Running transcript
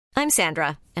I'm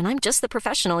Sandra, and I'm just the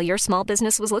professional your small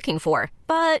business was looking for.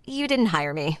 But you didn't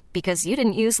hire me because you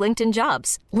didn't use LinkedIn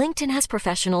Jobs. LinkedIn has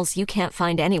professionals you can't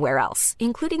find anywhere else,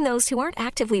 including those who aren't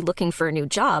actively looking for a new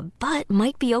job, but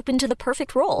might be open to the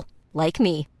perfect role, like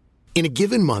me. In a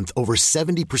given month, over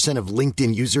 70% of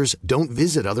LinkedIn users don't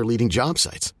visit other leading job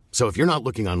sites. So if you're not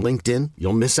looking on LinkedIn,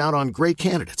 you'll miss out on great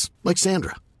candidates like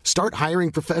Sandra. Start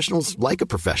hiring professionals like a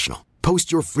professional.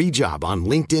 Post your free job on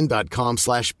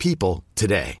linkedin.com/people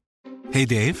today. Hey,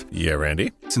 Dave. Yeah,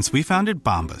 Randy. Since we founded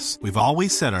Bombas, we've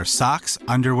always said our socks,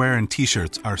 underwear, and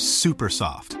T-shirts are super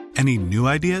soft. Any new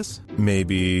ideas?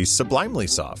 Maybe sublimely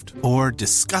soft. Or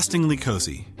disgustingly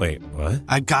cozy. Wait, what?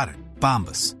 I got it.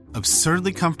 Bombas.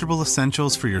 Absurdly comfortable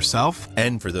essentials for yourself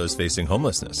and for those facing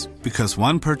homelessness. Because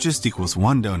one purchased equals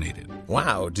one donated.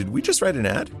 Wow, did we just write an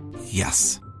ad?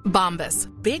 Yes. Bombas.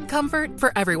 Big comfort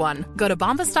for everyone. Go to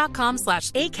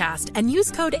bombas.com/ACAST and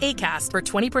use code ACAST for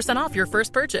 20% off your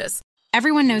first purchase.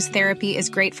 Everyone knows therapy is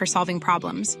great for solving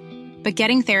problems. But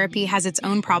getting therapy has its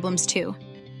own problems too.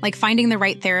 Like finding the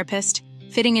right therapist,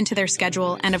 fitting into their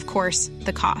schedule, and of course,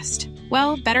 the cost.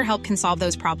 Well, BetterHelp can solve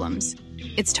those problems.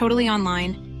 It's totally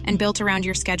online and built around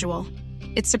your schedule.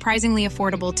 It's surprisingly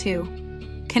affordable, too.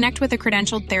 Connect with a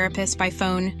credentialed therapist by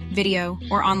phone, video,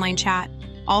 or online chat,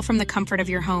 all from the comfort of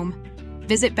your home.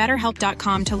 Visit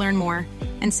BetterHelp.com to learn more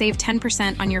and save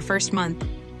 10% on your first month.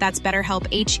 That's BetterHelp,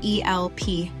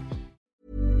 H-E-L-P.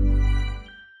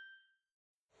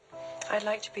 I'd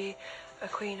like to be a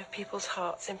queen of people's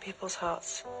hearts, in people's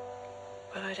hearts.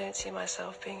 But I don't see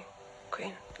myself being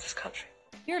queen of this country.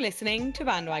 You're listening to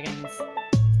Bandwagons.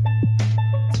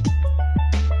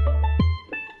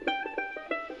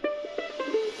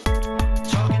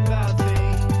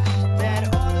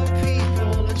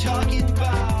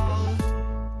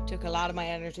 Took a lot of my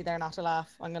energy there not to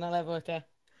laugh. I'm going to level with you.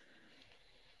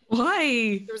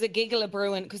 Why? There was a giggle of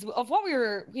brewing because of what we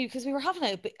were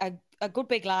having a good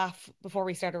big laugh before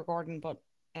we started recording, but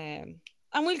and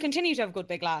we'll continue to have a good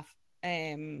big laugh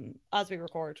as we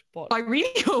record. But I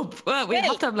really hope we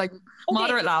have to have like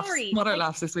moderate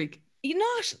laughs this week.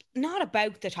 Not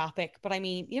about the topic, but I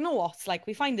mean, you know what? It's like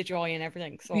we find the joy in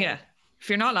everything. So yeah, if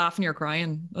you're not laughing, you're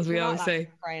crying, as we always say.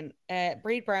 Crying.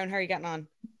 Breed Brown, how are you getting on?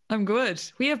 I'm good.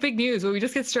 We have big news. Will we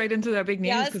just get straight into that big news?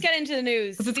 Yeah, let's get into the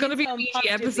news. Because it's going to be a meaty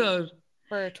episode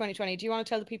for 2020. Do you want to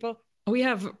tell the people? We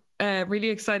have really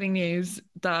exciting news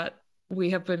that we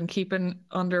have been keeping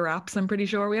under wraps. I'm pretty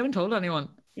sure we haven't told anyone,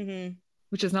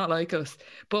 which is not like us.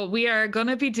 But we are going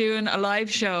to be doing a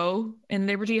live show in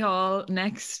Liberty Hall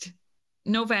next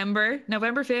November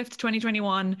 5th,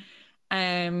 2021.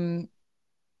 God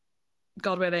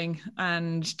willing,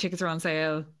 and tickets are on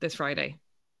sale this Friday.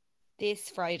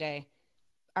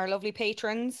 Our lovely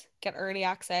patrons get early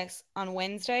access on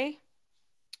Wednesday.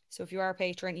 So if you are a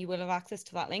patron, you will have access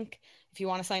to that link. If you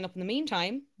want to sign up in the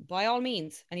meantime, by all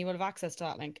means, and you will have access to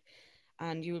that link.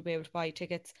 And you will be able to buy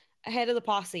tickets ahead of the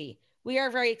posse. We are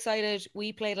very excited.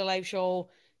 We played a live show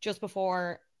just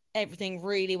before everything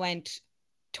really went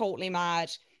totally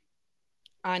mad.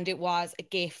 And it was a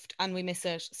gift, and we miss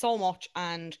it so much.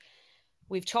 And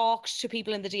we've talked to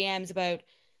people in the DMs about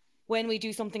when we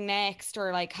do something next,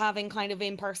 or like having kind of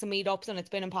in-person meetups, and it's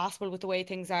been impossible with the way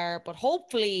things are. But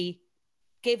hopefully,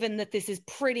 given that this is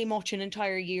pretty much an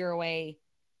entire year away,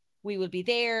 we will be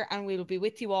there and we will be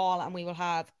with you all, and we will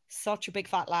have such a big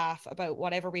fat laugh about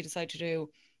whatever we decide to do.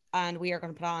 And we are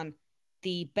going to put on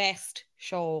the best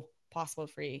show possible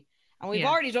for you. And we've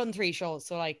already done 3 shows,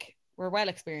 so like we're well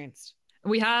experienced.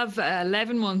 We have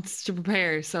 11 months to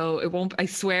prepare, so I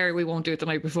swear we won't do it the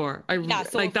night before.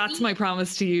 That's my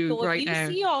promise to you right now.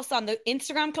 If you see us on the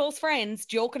Instagram close friends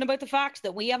joking about the fact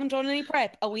that we haven't done any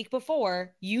prep a week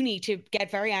before, you need to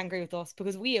get very angry with us,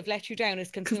 because we have let you down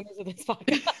as consumers of this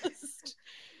podcast.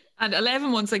 And 11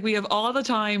 months, like we have all the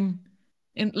time,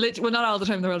 not all the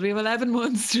time in the world, we have 11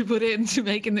 months to put into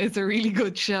making this a really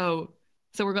good show.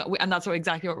 So and that's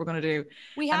exactly what we're going to do.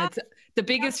 It's the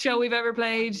biggest show we've ever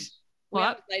played. We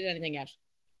haven't played anything yet.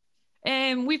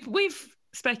 We've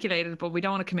speculated, but we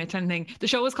don't want to commit to anything. The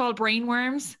show is called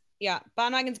Brainworms. Yeah,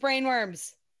 Bandwagon's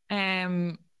Brainworms.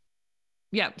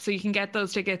 Yeah, so you can get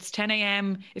those tickets 10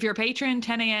 a.m. If you're a patron,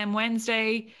 10 a.m.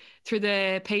 Wednesday through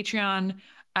the Patreon.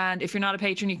 And if you're not a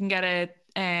patron, you can get it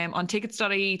on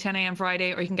tickets.ie 10 a.m.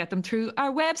 Friday, or you can get them through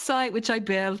our website, which I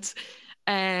built.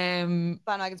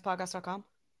 Bandwagonspodcast.com.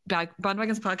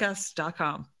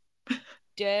 Bandwagonspodcast.com.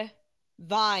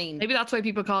 Divine. Maybe that's why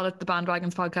people call it the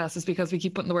Bandwagons Podcast, is because we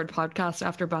keep putting the word podcast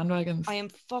after bandwagons. I am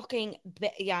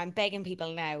I'm begging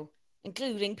people now,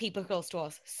 including people close to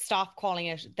us, stop calling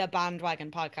it the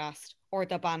Bandwagon Podcast or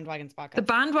the Bandwagons Podcast. The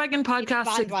Bandwagon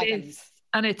Podcast exists,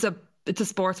 and it's a it's a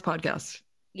sports podcast.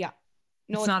 Yeah.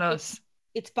 No, it's not us.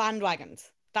 It's Bandwagons.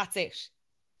 That's it.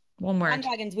 One word.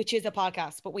 Bandwagons, which is a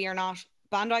podcast, but we are not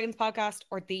Bandwagons podcast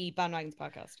or the Bandwagons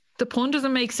podcast. The pun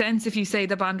doesn't make sense if you say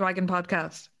the Bandwagon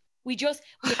podcast. We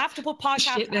have to put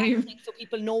podcast so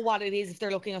people know what it is if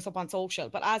they're looking us up on social.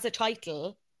 But as a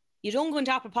title, you don't go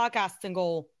into Apple Podcasts and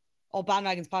go, oh,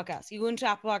 Bandwagons podcast. You go into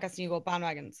Apple Podcasts and you go,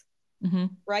 Bandwagons. Mm-hmm.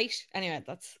 Right? Anyway,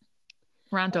 that's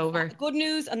over. Good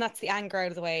news, and that's the anger out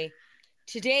of the way.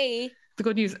 Today, the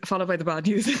good news followed by the bad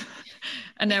news.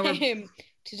 And now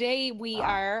today we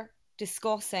are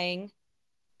discussing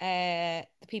the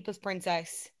People's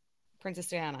Princess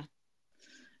Diana.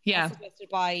 Yeah. Suggested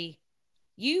by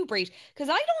you, Breed, because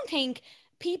I don't think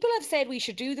people have said we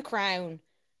should do The Crown,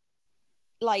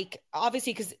 like,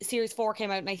 obviously because series 4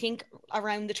 came out, and I think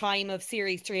around the time of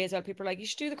series 3 as well, people are like, you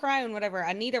should do The Crown, whatever,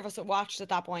 and neither of us have watched at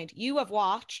that point. You have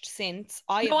watched since.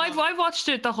 I've watched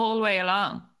it the whole way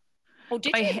along. Oh,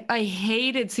 did you? I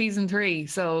hated season 3,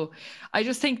 so I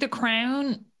just think The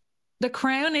Crown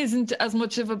isn't as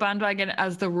much of a bandwagon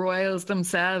as the royals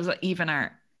themselves even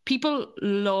are. People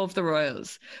love the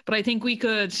royals, but I think we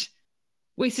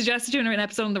suggested doing an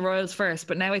episode on the royals first,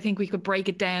 but now I think we could break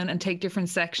it down and take different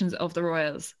sections of the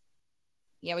royals.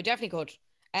 Yeah, we definitely could.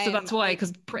 So that's why,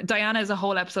 because Diana is a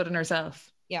whole episode in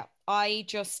herself. Yeah, I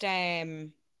just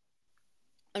I'm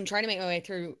trying to make my way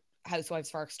through Housewives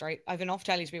first, right? I've enough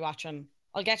telly to be watching.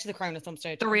 I'll get to The Crown at some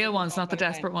stage. The real ones, not the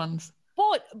desperate ones.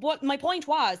 But my point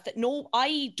was that no,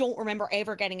 I don't remember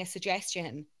ever getting a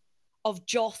suggestion of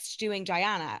just doing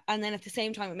Diana, and then at the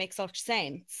same time it makes such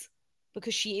sense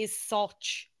because she is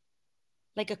such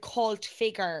like a cult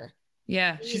figure.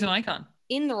 Yeah, she's an icon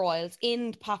in the royals,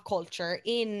 in pop culture,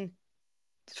 in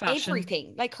fashion,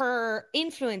 everything. Like her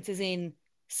influence is in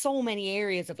so many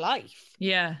areas of life.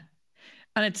 Yeah.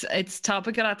 And it's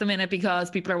topical at the minute because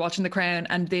people are watching The Crown,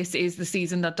 and this is the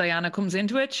season that Diana comes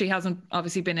into it. She hasn't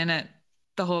obviously been in it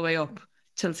the whole way up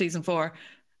till season 4.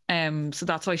 So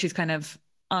that's why she's kind of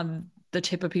on the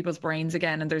tip of people's brains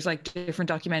again. And there's like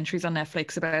different documentaries on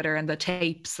Netflix about her and the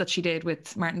tapes that she did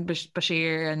with Martin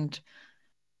Bashir and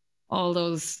all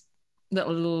those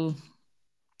little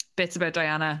bits about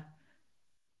Diana.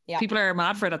 Yeah. People are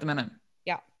mad for it at the minute.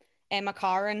 Yeah. Emma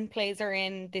Corrin plays her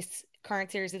in this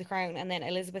current series of The Crown, and then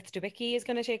Elizabeth Debicki is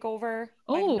going to take over.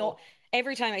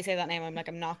 Every time I say that name,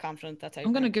 I'm not confident that's how.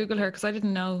 I'm going to Google her because I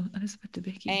didn't know Elizabeth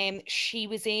Debicki. She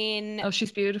was in. Oh,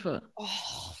 she's beautiful.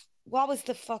 Oh, what was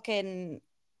the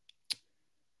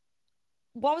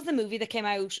movie that came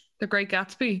out? The Great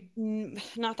Gatsby.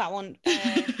 Not that one.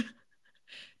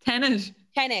 Tenet.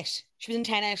 She was in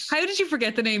Tenet. How did you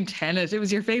forget the name Tenet? It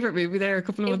was your favorite movie there a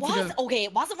couple of months ago. Okay,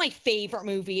 it wasn't my favorite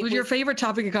movie. It was your favorite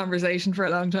topic of conversation for a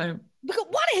long time. Because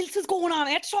what else is going on? I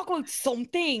had to talk about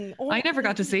something. I never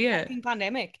got to see it.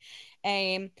 Pandemic.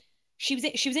 She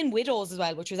was in Widows as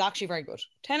well, which was actually very good.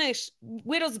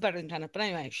 Widows is better than Tenet, but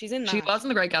anyway, she's in that. She was in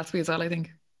The Great Gatsby as well, I think.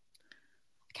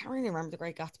 I can't really remember The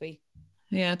Great Gatsby.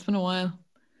 Yeah, it's been a while.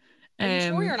 Are you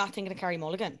sure you're not thinking of Carey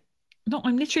Mulligan? No,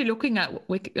 I'm literally looking at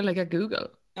at Google.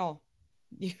 Oh,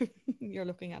 you're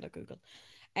looking at a Google.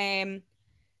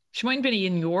 She mightn't be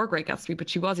in your Great Gatsby, but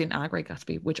she was in A Great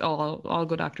Gatsby, which all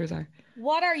good actors are.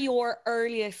 What are your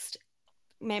earliest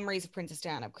memories of Princess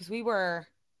Diana? Because we were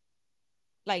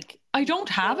like, I don't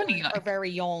have any. Or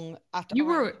very young at the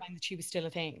time that she was still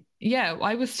a thing. Yeah,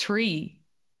 I was 3.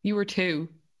 You were 2.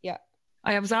 Yeah.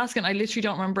 I was asking. I literally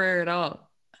don't remember her at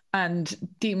all. And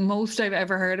the most I've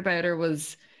ever heard about her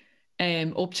was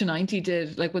Up to 90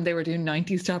 did, like when they were doing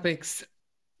 90s topics,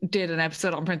 did an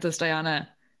episode on Princess Diana,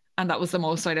 and that was the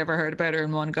most I'd ever heard about her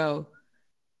in one go.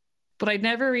 But I'd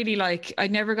never really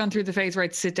I'd never gone through the phase where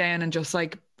I'd sit down and just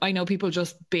I know people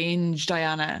just binge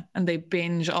Diana, and they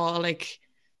binge all I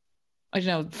don't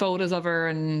know, photos of her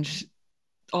and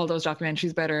all those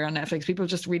documentaries about her on Netflix. People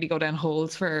just really go down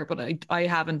holes for her, but I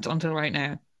haven't until right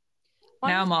now.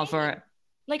 Now I'm all for it.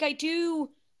 I do,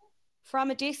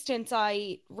 from a distance,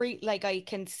 I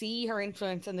can see her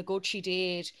influence and the good she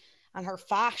did, and her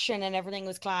fashion and everything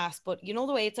was class. But you know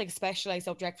the way it's like a specialized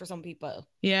subject for some people.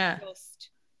 Yeah.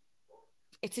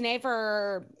 It's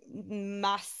never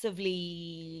massively.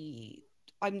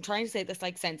 I'm trying to say this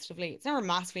sensitively. It's never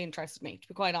massively interested me, to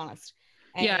be quite honest.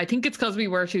 Yeah, I think it's because we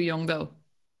were too young, though.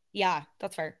 Yeah,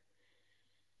 that's fair.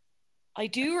 I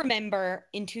do remember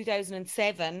in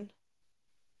 2007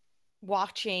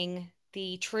 watching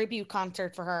the tribute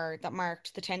concert for her that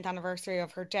marked the 10th anniversary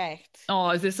of her death. Oh,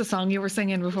 is this a song you were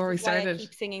singing before we started? I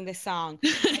keep singing this song. I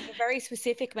have a very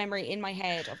specific memory in my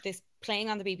head of this playing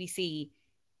on the BBC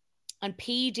and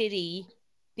P. Diddy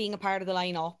being a part of the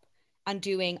lineup and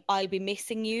doing I'll Be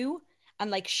Missing You.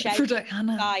 and like For shouting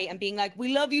Diana. guy and being like,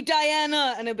 "We love you,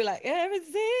 Diana," and it'd be like every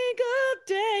single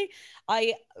day.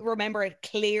 I remember it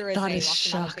clear as That day. is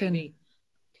watching that on shocking. TV.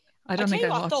 I don't tell think you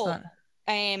I what, watched though, that.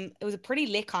 it was a pretty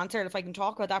lit concert. If I can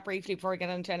talk about that briefly before I get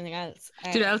into anything else.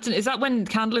 Did Elton? Is that when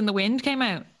Candle in the Wind came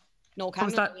out? No, was Candle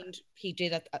in that- the Wind he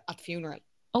did at the funeral.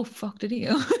 Oh fuck! Did he?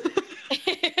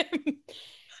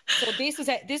 So this was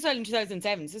in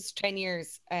 2007. So this is 10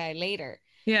 years later.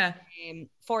 Yeah.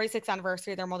 46th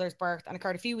anniversary of their mother's birth, and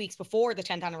occurred a few weeks before the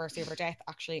 10th anniversary of her death,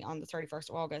 actually on the 31st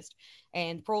of August.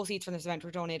 And the proceeds from this event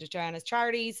were donated to Diana's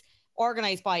charities,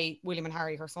 organised by William and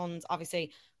Harry, her sons,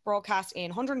 obviously. Broadcast in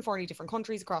 140 different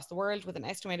countries across the world with an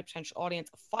estimated potential audience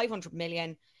of 500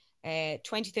 million.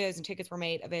 20,000 tickets were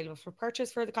made available for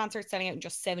purchase for the concert, selling out in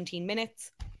just 17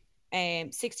 minutes.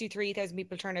 63,000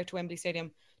 people turned out to Wembley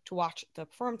Stadium to watch the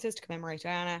performances to commemorate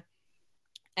Diana.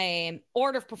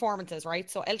 Order of performances, right?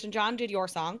 So Elton John did Your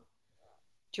Song.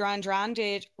 Duran Duran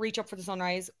did Reach Up for the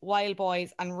Sunrise, Wild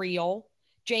Boys, and Rio.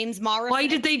 James Morrison. Why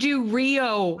did they do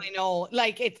Rio? I know,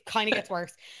 like it kind of gets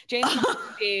worse. James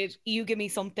Morrison did You Give Me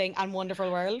Something and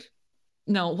Wonderful World.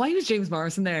 No, why was James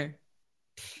Morrison there?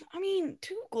 I mean,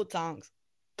 2 good songs.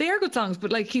 They are good songs,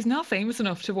 but like he's not famous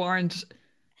enough to warrant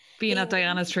being at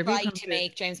Diana's tribute Right concert. to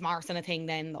make James Morrison a thing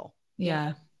then, though.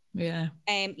 Yeah.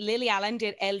 Lily Allen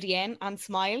did LDN and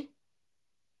Smile,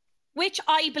 which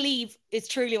I believe is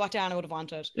truly what Diana would have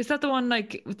wanted. Is that the one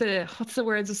like with the what's the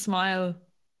words of Smile?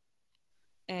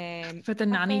 For the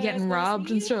nanny getting robbed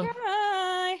and stuff.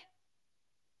 Cry.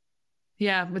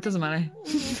 Yeah, it doesn't matter.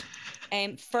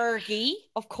 Fergie,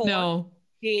 of course,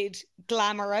 did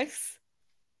Glamorous.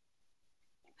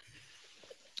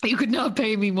 You could not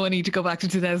pay me money to go back to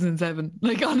 2007.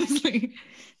 Like, honestly.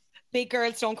 Big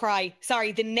Girls Don't Cry.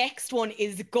 Sorry, the next one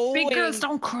is going. Big Girls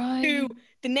Don't Cry.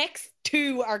 The next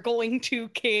 2 are going to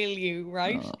kill you,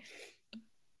 right? Oh.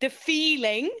 The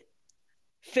Feeling,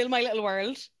 Fill My Little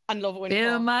World, and Love It When You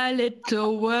Fill My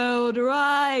Little World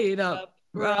right up,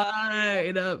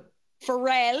 right up.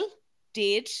 Pharrell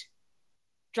did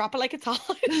Drop It Like It's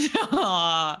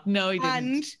Hot. No, he didn't.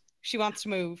 And She Wants to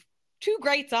Move. 2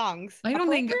 great songs.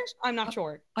 I'm not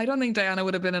sure. I don't think Diana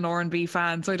would have been an R&B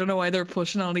fan, so I don't know why they're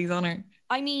pushing all these on her.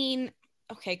 I mean,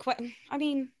 okay,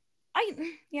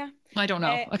 yeah. I don't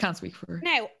know. I can't speak for her.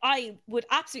 Now, I would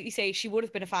absolutely say she would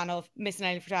have been a fan of Miss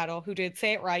Nelly Furtado, who did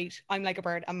Say It Right, I'm Like a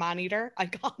Bird, a Man Eater.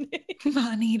 Iconic.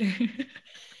 Man Eater.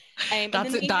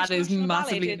 That is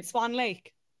massively. Did Swan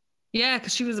Lake. Yeah,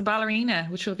 because she was a ballerina,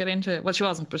 which we'll get into. Well, she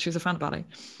wasn't, but she was a fan of ballet.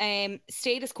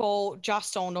 Status Quo, Joss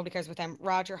Stone, nobody cares about them.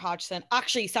 Roger Hodgson.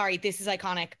 Actually, sorry, this is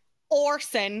iconic.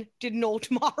 Orson did No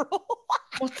Tomorrow.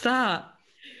 What's that?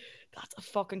 That's a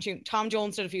fucking tune. Tom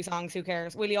Jones did a few songs. Who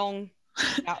cares? Will Young.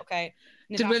 Yeah, okay.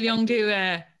 Did Will Young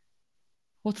do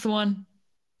what's the one?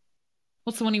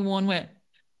 What's the one he won with?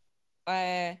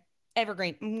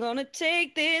 Evergreen. I'm gonna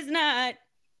take this night.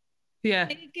 Yeah.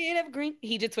 Take it Evergreen.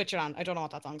 He did Switch It On. I don't know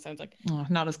what that song sounds like. Oh,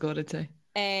 not as good, I'd say.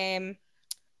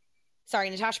 Sorry,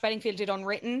 Natasha Bedingfield did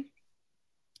Unwritten.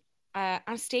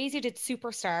 Anastasia did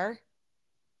Superstar.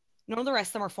 None of the rest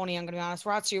of them are funny, I'm going to be honest.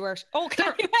 Rod Stewart. Oh,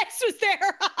 Kanye West was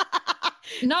there.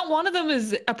 Not one of them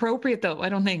is appropriate, though, I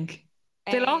don't think.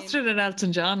 They lost it at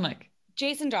Elton John, like.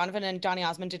 Jason Donovan and Donny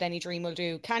Osmond did Any Dream Will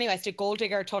Do. Kanye West did Gold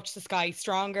Digger, Touch the Sky,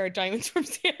 Stronger, Diamonds from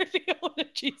Sierra Leone,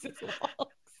 Jesus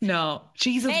Walks. No,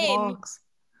 Jesus Walks.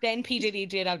 Then P. Diddy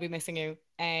did I'll Be Missing You.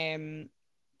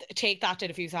 Take That did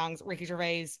a few songs. Ricky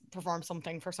Gervais performed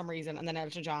something for some reason, and then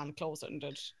Elton John closed it and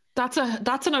did. That's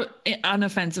an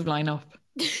offensive lineup.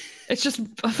 It's just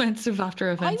offensive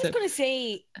after offensive. I was going to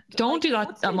say, don't do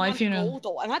that at my funeral.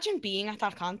 Though. Imagine being at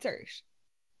that concert.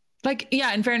 Like,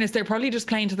 yeah, in fairness, they're probably just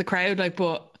playing to the crowd, like,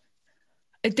 but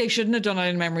they shouldn't have done it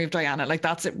in memory of Diana. Like,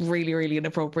 that's really, really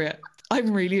inappropriate.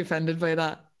 I'm really offended by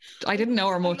that. I didn't know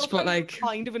her much, but like,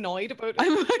 kind of annoyed about it.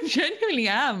 I genuinely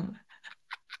am.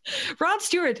 Rod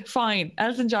Stewart, fine.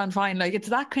 Elton John, fine. Like, it's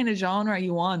that kind of genre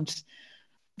you want.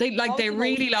 They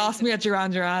really lost me at Duran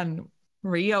Duran.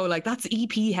 Rio, like, that's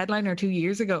EP headliner 2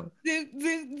 years ago.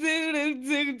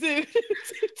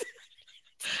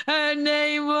 Her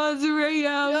name was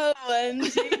Rio. And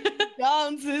she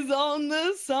dances on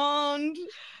the sand.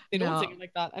 They don't sing it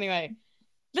like that. Anyway,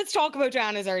 let's talk about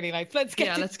Diana's early life. Let's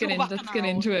get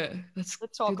into it. Let's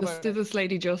talk about do this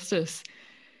lady justice.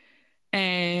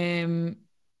 Oh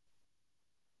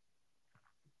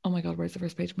my God, where's the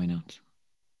first page of my notes?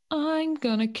 I'm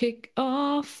gonna kick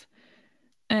off.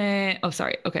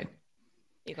 Sorry. Okay.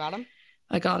 You got him?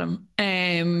 I got him.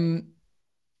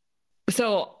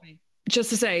 So just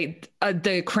to say,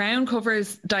 the Crown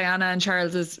covers Diana and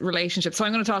Charles's relationship. So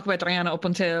I'm going to talk about Diana up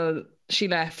until she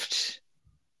left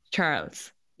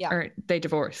Charles. or they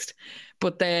divorced.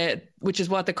 But which is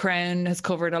what the Crown has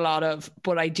covered a lot of.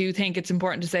 But I do think it's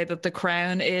important to say that the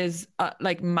Crown is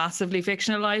like massively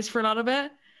fictionalized for a lot of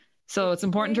it. So it's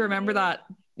important to remember that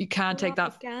you can't take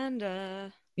that.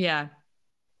 Propaganda. Yeah.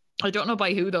 I don't know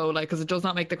by who though, like, because it does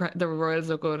not make the royals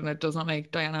look good, and it does not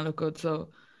make Diana look good. So,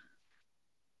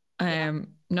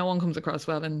 no one comes across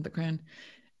well in the Crown.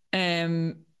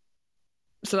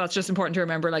 So that's just important to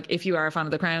remember. Like, if you are a fan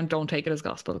of the Crown, don't take it as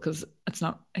gospel, because it's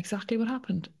not exactly what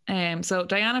happened. So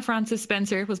Diana Frances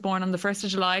Spencer was born on the 1st of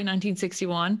July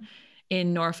 1961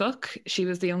 in Norfolk. She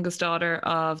was the youngest daughter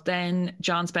of then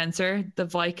John Spencer, the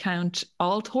Viscount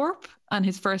Althorp, and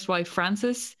his first wife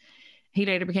Frances. He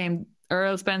later became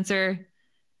Earl Spencer,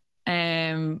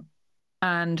 and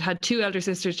had two elder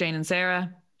sisters, Jane and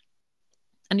Sarah,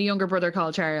 and a younger brother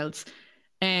called Charles.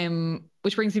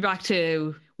 Which brings me back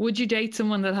to, would you date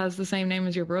someone that has the same name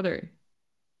as your brother?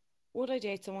 Would I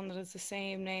date someone that has the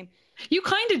same name? You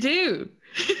kind of do.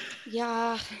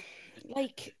 Yeah,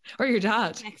 like... Or your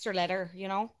dad. An extra letter, you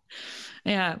know?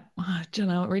 Yeah, I don't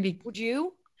know, really. Would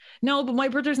you? No, but my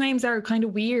brother's names are kind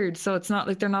of weird, so it's not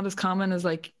like they're not as common as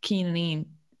like Keen and Ian.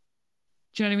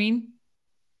 Do you know what I mean?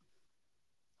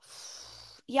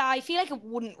 Yeah, I feel like it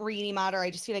wouldn't really matter. I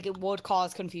just feel like it would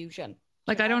cause confusion.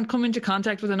 Like, I don't come into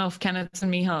contact with enough Kenneths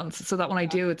and Mihals, so that when I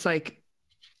do, it's like,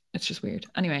 it's just weird.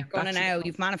 Anyway.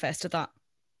 You've manifested that.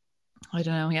 I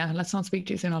don't know. Yeah, let's not speak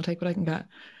too soon. I'll take what I can get.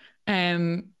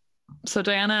 So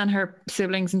Diana and her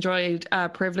siblings enjoyed a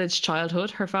privileged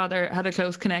childhood. Her father had a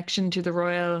close connection to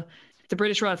the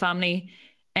British royal family,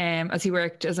 as he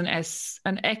worked as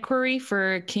an equerry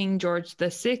for King George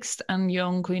VI and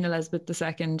young Queen Elizabeth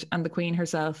II, and the Queen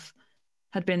herself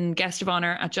had been guest of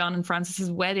honour at John and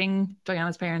Frances's wedding,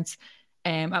 Diana's parents,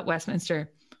 at Westminster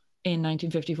in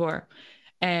 1954.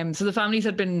 So the families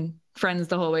had been friends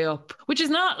the whole way up, which is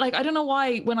not like, I don't know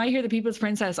why, when I hear the People's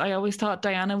Princess, I always thought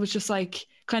Diana was just like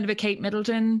kind of a Kate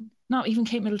Middleton. Not even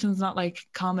Kate Middleton's not like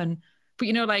common, but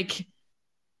you know, like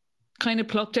kind of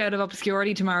plucked out of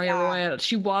obscurity to marry a royal.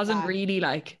 She wasn't really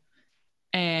like,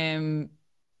 sorry,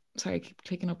 I keep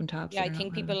clicking up in tabs. Yeah, I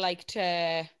think people like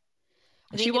to...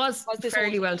 She was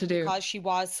fairly well to do because she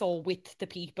was so with the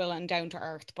people and down to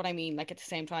earth. But I mean, like, at the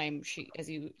same time, she, as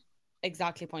you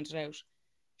exactly pointed out,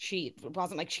 it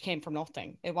wasn't like she came from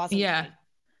nothing. It wasn't like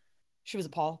she was a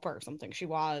pauper or something. She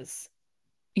was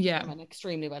from an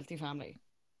extremely wealthy family.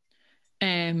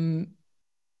 Prince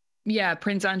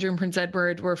Andrew and Prince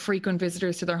Edward were frequent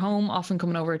visitors to their home, often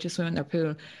coming over to swim in their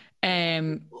pool.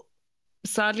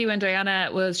 Sadly, when Diana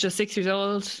was just 6 years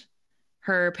old,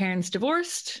 her parents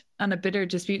divorced, and a bitter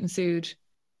dispute ensued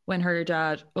when her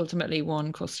dad ultimately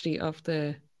won custody of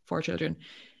the 4 children.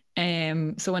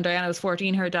 So when Diana was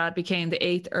 14, her dad became the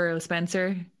 8th Earl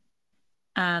Spencer,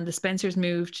 and the Spencers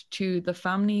moved to the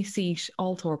family seat,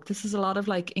 Althorp. This is a lot of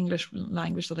like English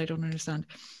language that I don't understand.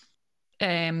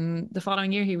 The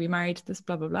following year, he remarried, this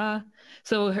blah, blah, blah.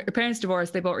 So her parents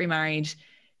divorced, they both remarried.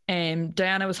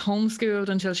 Diana was homeschooled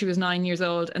until she was 9 years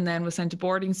old, and then was sent to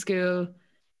boarding school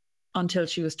until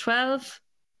she was 12,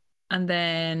 and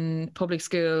then public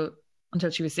school until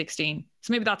she was 16.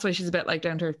 So maybe that's why she's a bit like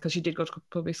down to earth, because she did go to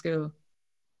public school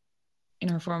in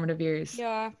her formative years.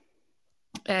 Yeah.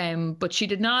 But she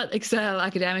did not excel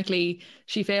academically.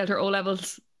 She failed her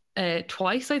O-levels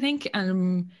twice, I think,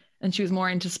 and she was more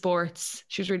into sports.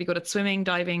 She was really good at swimming,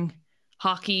 diving,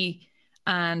 hockey,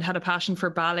 and had a passion for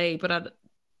ballet. But at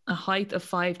a height of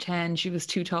 5'10", she was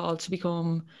too tall to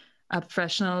become a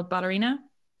professional ballerina.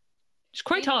 She's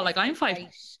quite tall, like I'm 5.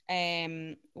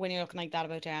 When you're looking like that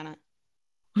about Diana.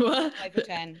 What?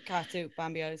 5'10", catsuit,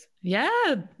 Bambi eyes. Yeah,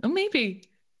 oh, maybe.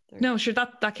 No, sure,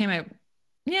 that came out.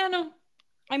 Yeah, no.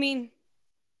 I mean,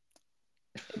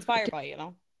 inspired by, you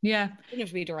know? Yeah. Didn't have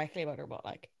to be directly about her, but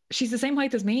like. She's the same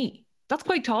height as me. That's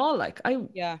quite tall, like.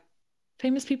 Yeah.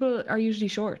 Famous people are usually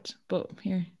short, but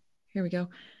here we go.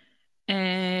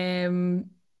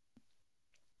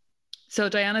 So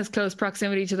Diana's close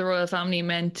proximity to the royal family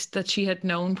meant that she had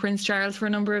known Prince Charles for a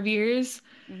number of years.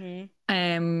 Mm-hmm.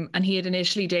 And he had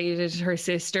initially dated her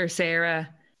sister, Sarah,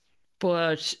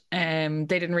 but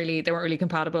they weren't really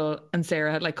compatible. And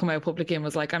Sarah had like come out publicly and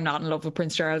was like, I'm not in love with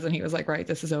Prince Charles. And he was like, right,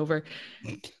 this is over.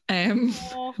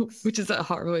 Which is a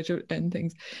horrible way to end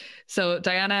things. So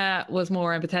Diana was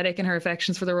more empathetic in her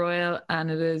affections for the royal. And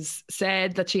it is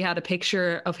said that she had a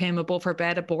picture of him above her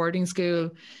bed at boarding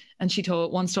school. And she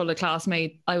once told a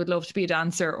classmate, I would love to be a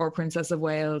dancer or Princess of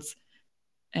Wales.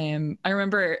 I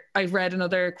remember I read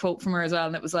another quote from her as well,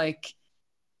 and it was like,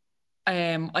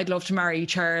 I'd love to marry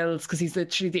Charles because he's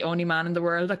literally the only man in the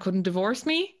world that couldn't divorce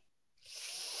me.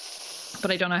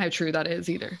 But I don't know how true that is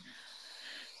either.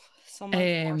 So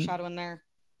much foreshadowing there.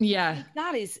 Yeah.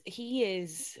 He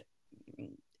is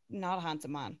not a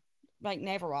handsome man. Like,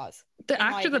 never was. The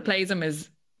actor that plays him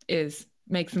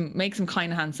makes him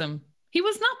kind of handsome. He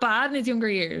was not bad in his younger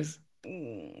years.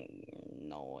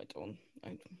 No, I don't.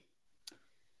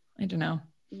 I don't know.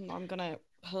 I'm gonna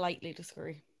politely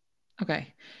disagree.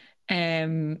 Okay.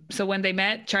 So when they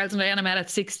met, Charles and Diana met at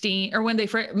 16, or when they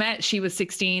met, she was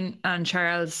 16, and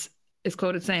Charles is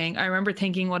quoted saying, "I remember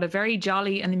thinking what a very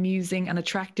jolly and amusing and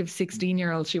attractive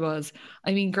 16-year-old she was.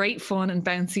 I mean, great fun and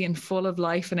bouncy and full of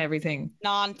life and everything."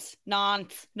 Nonce.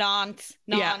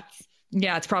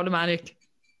 Yeah, it's problematic.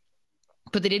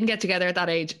 But they didn't get together at that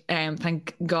age,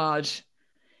 thank God.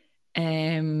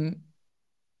 Now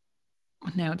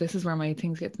this is where my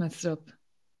things get messed up.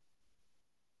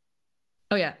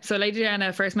 Oh yeah, so Lady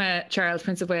Diana first met Charles,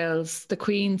 Prince of Wales, the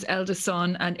Queen's eldest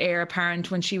son and heir apparent,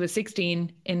 when she was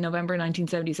 16 in November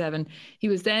 1977. He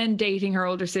was then dating her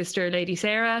older sister, Lady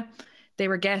Sarah. They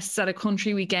were guests at a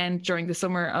country weekend during the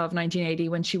summer of 1980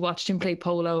 when she watched him play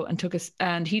polo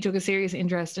and he took a serious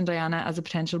interest in Diana as a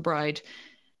potential bride.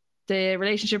 The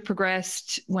relationship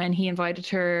progressed when he invited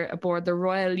her aboard the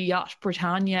Royal Yacht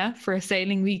Britannia for a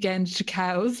sailing weekend to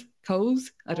Cowes.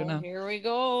 I don't know. Here we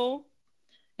go.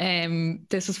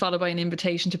 This was followed by an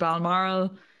invitation to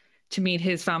Balmoral to meet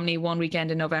his family one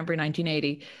weekend in November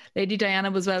 1980. Lady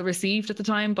Diana was well received at the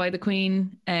time by the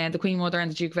Queen, the Queen Mother and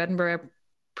the Duke of Edinburgh.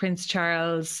 Prince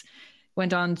Charles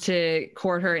went on to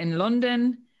court her in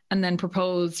London and then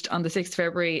proposed on the 6th of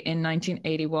February in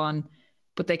 1981.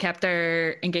 But they kept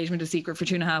their engagement a secret for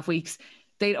 2.5 weeks.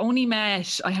 They'd only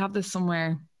met, I have this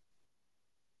somewhere.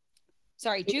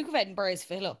 Sorry, Duke of Edinburgh is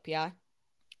Philip, yeah?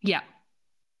 Yeah.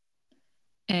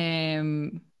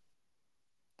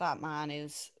 That man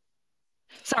is...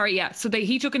 Sorry, yeah. So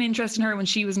he took an interest in her when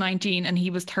she was 19 and he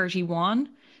was 31.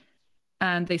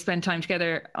 And they spent time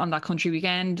together on that country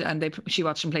weekend, and she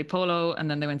watched him play polo,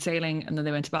 and then they went sailing, and then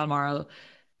they went to Balmoral.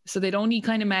 So they'd only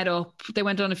kind of met up. They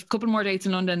went on a couple more dates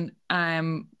in London,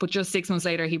 but just 6 months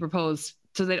later, he proposed.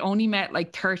 So they'd only met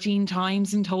like 13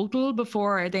 times in total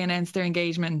before they announced their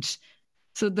engagement.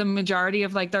 So the majority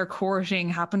of like their courting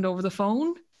happened over the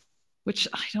phone, which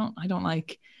I don't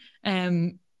like.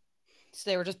 So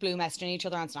they were just blue messaging each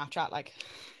other on Snapchat, like.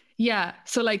 Yeah,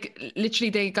 so like literally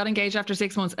they got engaged after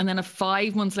 6 months, and then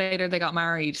 5 months later they got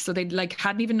married. So they like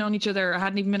hadn't even known each other, or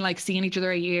hadn't even been like seeing each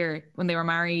other a year when they were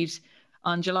married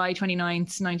on July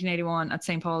 29th, 1981 at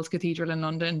St. Paul's Cathedral in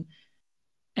London.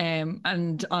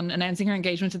 And on announcing her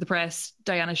engagement to the press,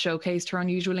 Diana showcased her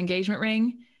unusual engagement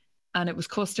ring, and it was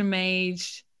custom made.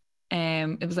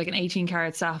 It was like an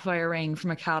 18-carat sapphire ring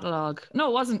from a catalogue. No,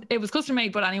 it wasn't. It was custom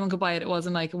made, but anyone could buy it. It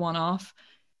wasn't like a one-off.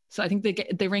 So I think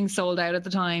the ring sold out at the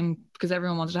time because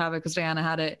everyone wanted to have it because Diana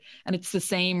had it. And it's the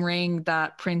same ring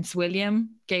that Prince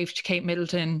William gave to Kate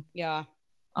Middleton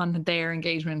on their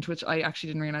engagement, which I actually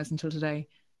didn't realise until today.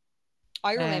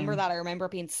 I remember that. I remember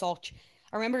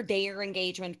their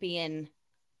engagement being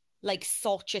like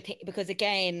such a thing, because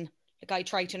again, like I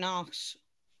try to not, it's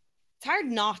hard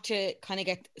not to kind of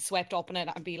get swept up in it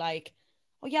and be like,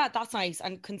 oh yeah, that's nice,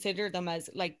 and consider them as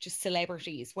like just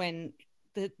celebrities when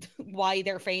why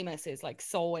they're famous is like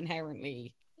so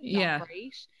inherently not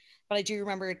great. But I do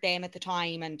remember them at the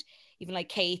time, and even like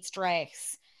Kate's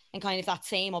dress, and kind of that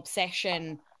same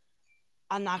obsession,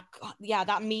 and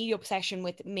that media obsession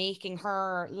with making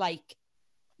her like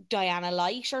Diana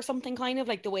Light or something, kind of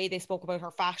like the way they spoke about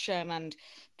her fashion and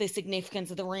the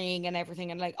significance of the ring and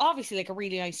everything, and like obviously like a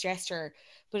really nice gesture,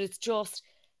 but it's just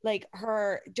like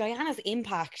Diana's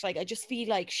impact, like I just feel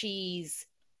like she's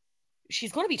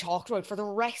going to be talked about for the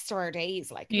rest of our days,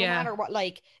 like no matter what,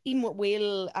 like even with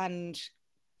Will and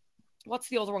what's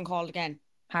the other one called again?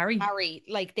 Harry,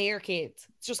 like their kids,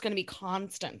 it's just going to be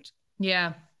constant.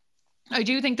 Yeah, I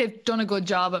do think they've done a good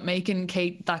job at making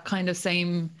Kate that kind of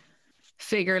same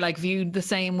figure, like viewed the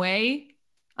same way,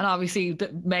 and obviously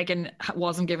Meghan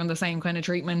wasn't given the same kind of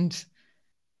treatment,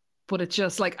 but it's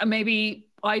just like maybe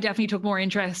I definitely took more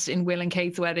interest in Will and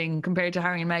Kate's wedding compared to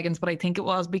Harry and Meghan's, but I think it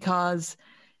was because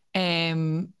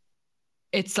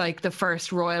it's like the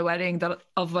first royal wedding that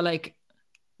of like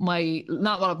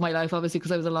not of my life, obviously,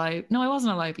 because I was alive. No, I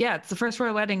wasn't alive. Yeah, it's the first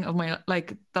royal wedding of my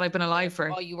like that I've been alive for.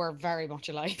 Oh, you were very much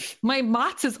alive. My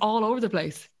maths is all over the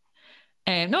place.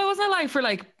 No, I wasn't alive for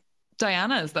like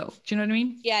Diana's though. Do you know what I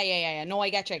mean? Yeah. No, I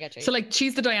get you. So like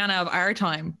she's the Diana of our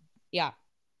time. Yeah.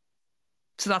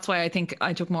 So that's why I think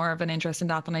I took more of an interest in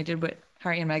that than I did with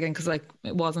Harry and Meghan, because like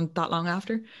it wasn't that long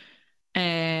after.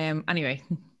 Anyway.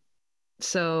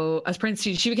 So as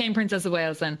she became Princess of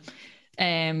Wales then.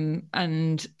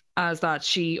 And as that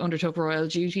she undertook royal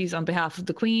duties on behalf of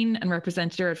the Queen and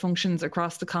represented her at functions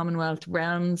across the Commonwealth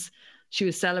realms. She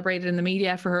was celebrated in the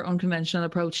media for her unconventional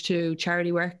approach to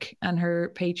charity work and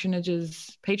her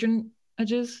patronages.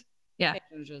 Yeah.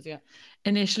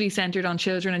 Initially centered on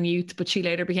children and youth, but she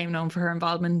later became known for her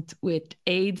involvement with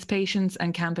AIDS patients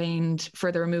and campaigned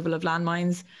for the removal of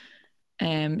landmines.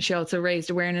 She also raised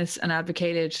awareness and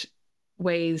advocated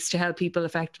ways to help people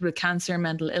affected with cancer and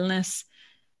mental illness.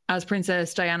 As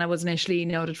Princess Diana was initially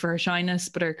noted for her shyness,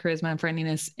 but her charisma and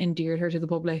friendliness endeared her to the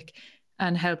public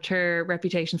and helped her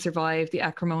reputation survive the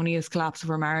acrimonious collapse of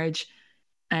her marriage.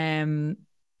 And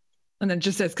then it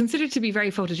just says, considered to be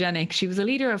very photogenic, she was a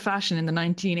leader of fashion in the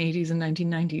 1980s and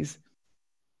 1990s.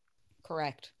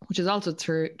 Correct. Which is also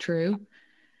true.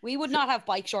 We would not have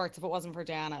bike shorts if it wasn't for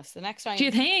Diana. So the next time... Do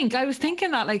you think? I was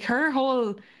thinking that, like, her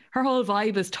whole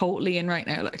vibe is totally in right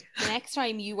now. Like, the next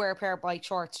time you wear a pair of bike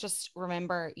shorts, just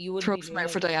remember you would throw some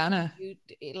out for Diana. You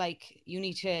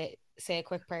need to say a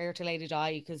quick prayer to Lady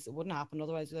Di, because it wouldn't happen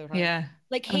otherwise without her. Yeah.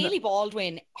 Like Hailey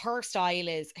Baldwin, her style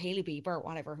is Hailey Bieber,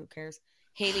 whatever, who cares?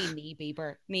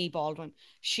 Nee Baldwin.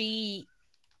 She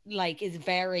is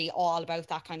very all about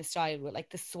that kind of style with like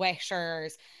the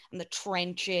sweaters and the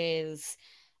trenches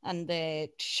and the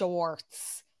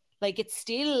shorts. Like, it's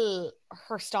still,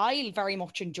 her style very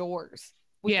much endures.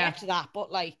 We get to that,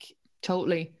 but like,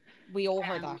 totally, we owe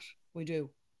her that. We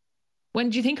do. When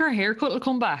do you think her haircut will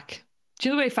come back? Do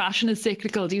you know the way fashion is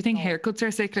cyclical? Do you think haircuts are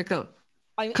cyclical?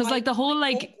 Because like the whole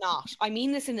like, not. I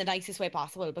mean this in the nicest way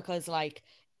possible, because like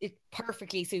it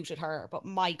perfectly suited her. But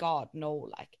my God, no,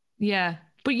 like. Yeah,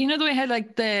 but you know the way how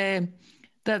like that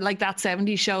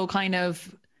 70s show kind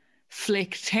of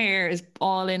flicked hair is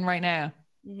all in right now.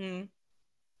 Mm-hmm.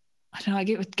 I don't know. I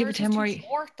give it 10 more.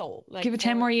 Short, though. Like, give it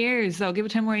 10 more years, though. Give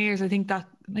it 10 more years. I think that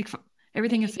like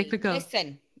everything is cyclical.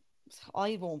 Listen,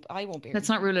 I won't be. Let's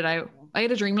not rule it out. I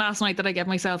had a dream last night that I gave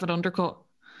myself an undercut.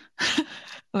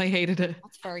 And I hated it.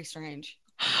 That's very strange.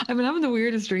 I've been having the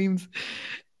weirdest dreams.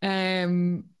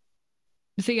 So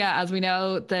yeah, as we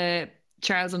know, the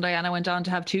Charles and Diana went on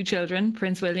to have 2 children,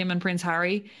 Prince William and Prince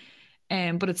Harry.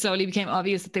 But it slowly became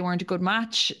obvious that they weren't a good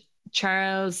match.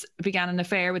 Charles began an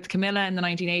affair with Camilla in the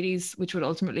 1980s, which would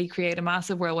ultimately create a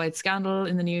massive worldwide scandal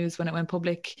in the news when it went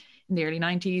public in the early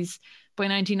 90s. By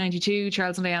 1992,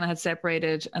 Charles and Diana had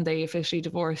separated and they officially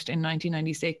divorced in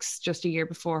 1996, just a year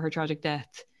before her tragic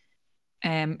death.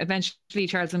 Eventually,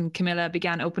 Charles and Camilla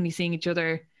began openly seeing each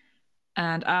other.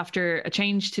 And after a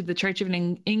change to the Church of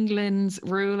England's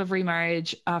rule of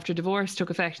remarriage after divorce took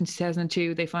effect in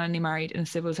 2002, they finally married in a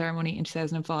civil ceremony in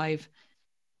 2005.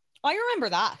 I remember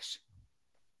that.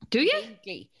 Do you?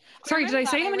 Sorry, did I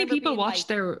say how many people watched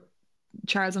their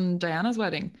Charles and Diana's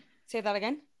wedding? Say that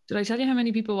again. Did I tell you how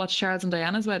many people watched Charles and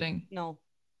Diana's wedding? No.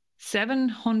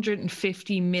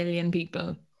 750 million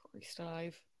people. Christ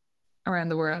alive. Around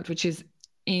the world, which is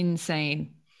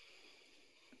insane.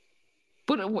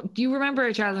 But do you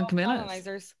remember Charles and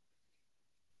Camilla's?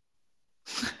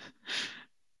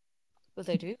 But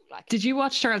they do. Like, did you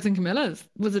watch Charles and Camilla's?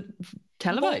 Was it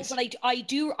televised? No, but I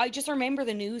do. I just remember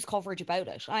the news coverage about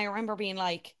it. I remember being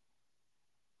like,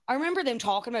 I remember them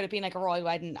talking about it being like a royal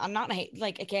wedding. I'm not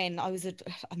like, again, I was a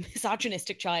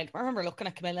misogynistic child. I remember looking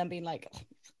at Camilla and being like, oh,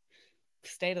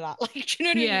 stay to that. Like, do you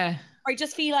know what I mean? I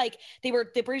just feel like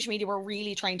the British media were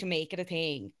really trying to make it a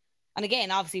thing. And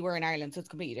again, obviously we're in Ireland, so it's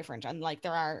completely different. And like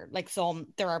there are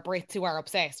Brits who are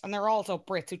obsessed, and there are also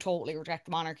Brits who totally reject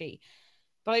the monarchy.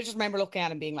 But I just remember looking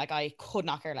at him being like, I could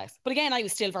not care less. But again, I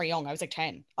was still very young. I was like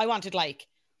 10. I wanted like,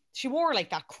 she wore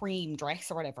like that cream dress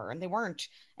or whatever, and they weren't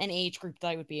an age group that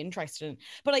I would be interested in.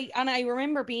 But I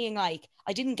remember being like,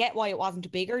 I didn't get why it wasn't a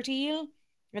bigger deal.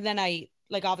 And then I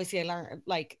learned,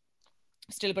 like,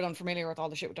 still a bit unfamiliar with all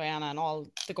the shit with Diana and all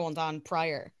the goings on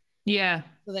prior. Yeah.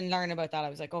 So then learning about that, I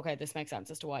was like, okay, this makes sense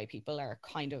as to why people are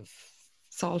kind of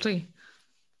salty.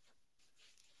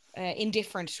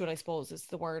 Indifferent to it, I suppose, is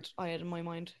the word I had in my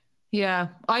mind. Yeah,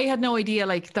 I had no idea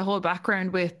like the whole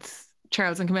background with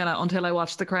Charles and Camilla until I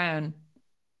watched The Crown,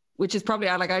 which is probably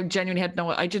like I genuinely had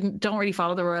don't really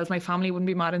follow the royals. My family wouldn't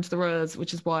be mad into the royals,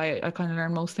 which is why I kind of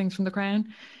learned most things from The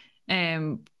Crown.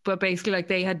 But basically, like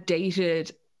they had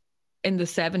dated in the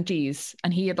 70s,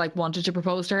 and he had like wanted to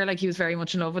propose to her, like he was very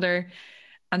much in love with her.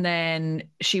 And then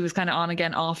she was kind of on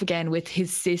again, off again with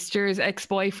his sister's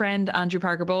ex-boyfriend, Andrew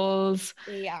Parker Bowles.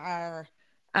 They are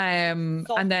and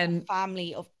then a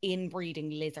family of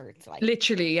inbreeding lizards, like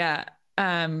literally, yeah.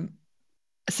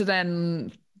 So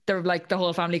then the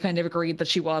whole family kind of agreed that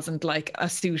she wasn't like a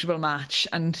suitable match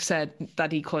and said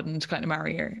that he couldn't kind of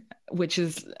marry her, which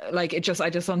is like, I just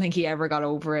don't think he ever got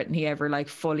over it, and he ever like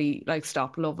fully like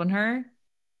stopped loving her.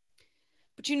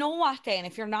 But you know what then,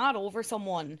 if you're not over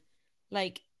someone,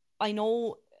 like, I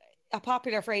know a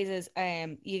popular phrase is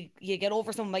you get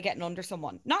over someone by getting under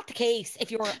someone. Not the case if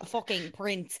you're a fucking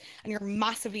prince and you're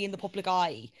massively in the public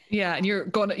eye. Yeah, and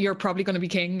you're probably gonna be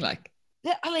king, like.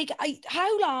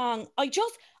 How long?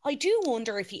 I do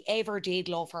wonder if he ever did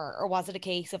love her, or was it a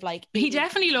case of like He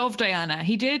definitely loved Diana.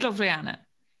 He did love Diana.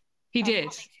 He did.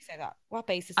 What makes you say that? What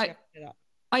basis do you have to say that?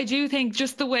 I do think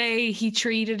just the way he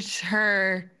treated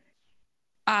her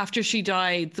after she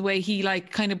died, the way he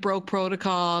like kind of broke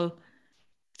protocol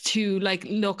to like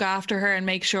look after her and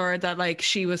make sure that like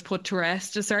she was put to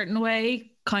rest a certain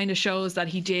way, kind of shows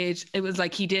that it was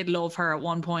like he did love her at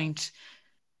one point.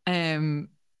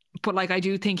 But like I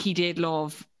do think he did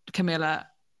love Camilla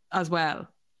as well.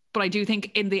 But I do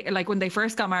think when they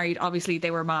first got married, obviously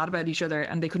they were mad about each other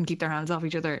and they couldn't keep their hands off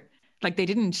each other. Like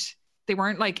they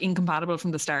weren't like incompatible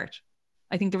from the start.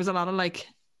 I think there was a lot of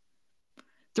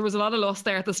lust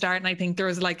there at the start, and I think there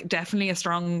was like definitely a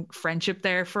strong friendship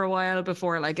there for a while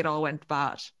before like it all went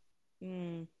bad.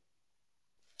 And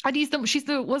she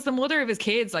was the mother of his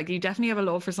kids. Like you definitely have a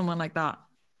love for someone like that.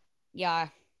 Yeah,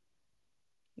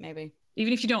 maybe.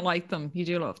 Even if you don't like them, you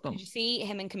do love them. Did you see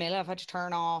him and Camilla have had to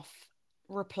turn off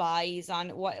replies on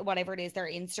whatever it is, their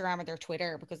Instagram or their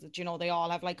Twitter, because they all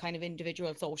have like kind of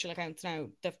individual social accounts now,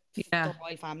 the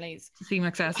royal families seem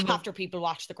accessible after people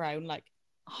watch The Crown, like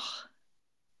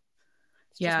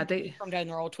they from down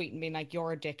the road tweeting being like,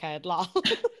 you're a dickhead, lol.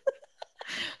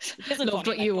 Loved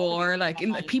what you wore. Like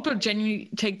people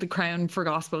genuinely take The Crown for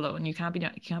gospel though, and you can't be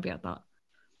at that.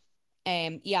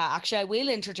 Actually I will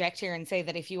interject here and say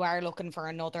that if you are looking for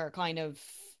another kind of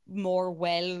more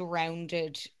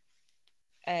well-rounded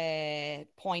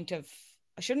point of,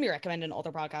 I shouldn't be recommending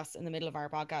other podcasts in the middle of our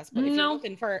podcast, but if you're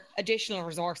looking for additional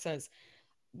resources,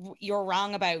 You're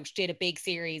Wrong About did a big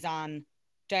series on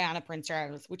Diana, Prince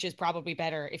Charles, which is probably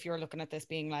better if you're looking at this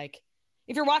being like,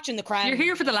 if you're watching The Crown, you're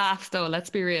here for the laughs though,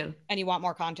 let's be real, and you want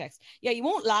more context. Yeah, you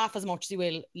won't laugh as much as you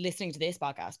will listening to this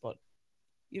podcast, but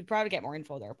you'd probably get more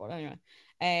info there. But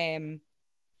anyway,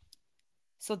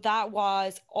 so that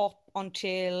was up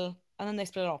until, and then they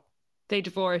split up. They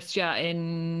divorced,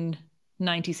 in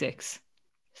 96.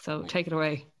 So take it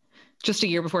away. Just a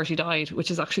year before she died, which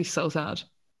is actually so sad.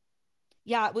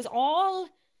 Yeah, it was all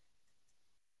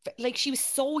like she was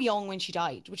so young when she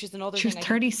died, which is another thing. She was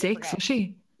 36, was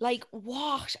she? Like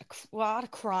what a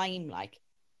crime! Like,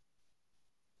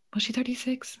 was she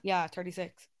 36? Yeah,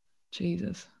 36.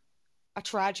 Jesus. A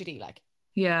tragedy, like.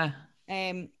 Yeah.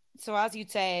 So as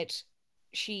you'd said,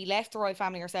 she left the royal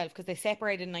family herself because they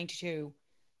separated in 92.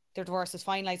 Their divorce was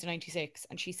finalised in 96,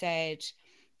 and she said,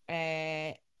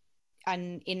 and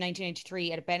in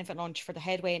 1993 at a benefit lunch for the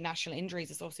Headway National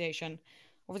Injuries Association,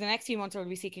 over the next few months I will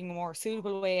be seeking a more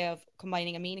suitable way of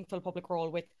combining a meaningful public role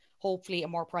with hopefully a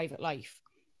more private life.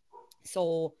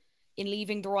 So in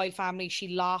leaving the royal family, she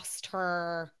lost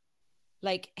her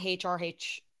like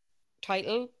HRH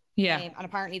title. Yeah. And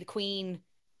apparently the Queen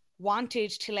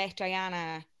wanted to let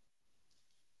Diana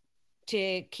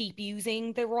to keep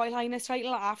using the Royal Highness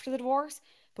title after the divorce,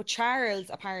 but Charles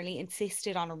apparently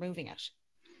insisted on removing it.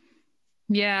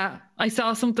 Yeah, I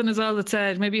saw something as well that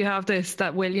said, maybe you have this,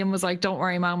 that William was like, don't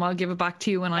worry, Mum, I'll give it back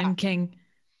to you when I'm king.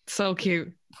 So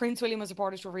cute. Prince William was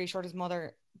reported to have reassured his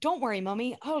mother, don't worry,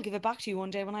 Mummy, I'll give it back to you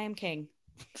one day when I am king.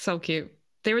 So cute.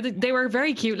 They were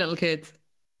very cute little kids.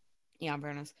 Yeah, in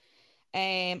fairness.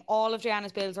 All of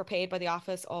Diana's bills were paid by the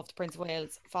office of the Prince of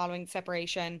Wales following the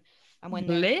separation. And when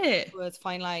it was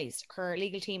finalised, her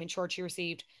legal team ensured she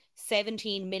received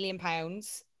 £17 million.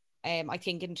 I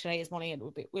think in today's money, it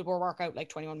will work out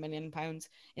like £21 million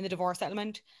in the divorce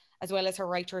settlement, as well as her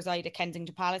right to reside at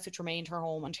Kensington Palace, which remained her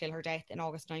home until her death in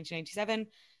August 1997.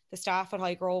 The staff at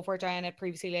Highgrove, where Diana had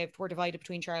previously lived, were divided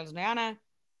between Charles and Diana.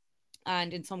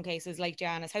 And in some cases, like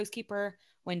Diana's housekeeper,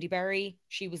 Wendy Berry,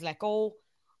 she was let go.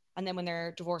 And then when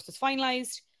their divorce was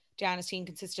finalised, Diana's team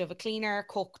consisted of a cleaner,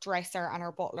 cook, dresser, and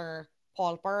her butler,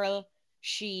 Paul Burrell.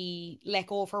 She let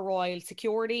go of her royal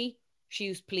security. She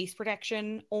used police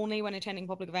protection only when attending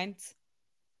public events.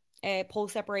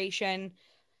 Post-separation,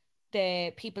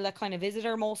 the people that kind of visit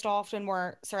her most often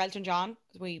were Sir Elton John,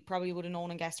 because we probably would have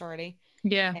known and guessed already.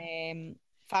 Yeah.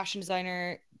 Fashion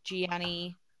designer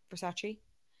Gianni Versace.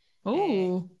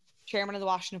 Oh. Chairman of the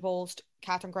Washington Post,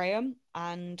 Catherine Graham,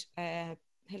 and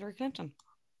Hillary Clinton.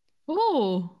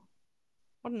 Oh.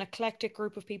 What an eclectic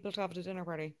group of people to have at a dinner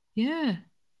party. Yeah.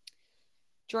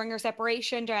 During her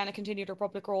separation, Diana continued her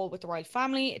public role with the royal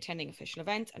family, attending official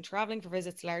events and travelling for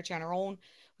visits largely on her own,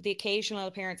 with the occasional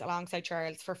appearance alongside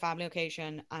Charles for family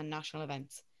occasion and national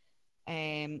events.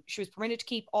 She was permitted to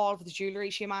keep all of the jewellery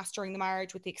she amassed during the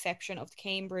marriage, with the exception of the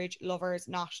Cambridge Lovers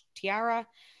Knot tiara,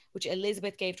 which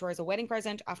Elizabeth gave to her as a wedding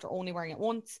present after only wearing it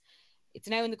once. It's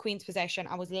now in the Queen's possession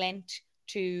and was lent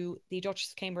to the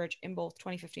Duchess of Cambridge in both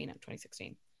 2015 and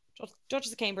 2016.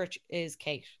 Duchess of Cambridge is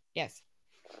Kate, yes.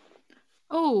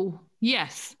 Oh,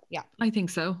 yes. Yeah. I think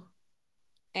so.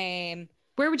 Where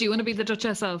would you want to be the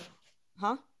Duchess of?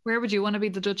 Huh? Where would you want to be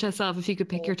the Duchess of if you could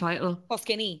pick your title?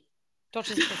 Coskinny.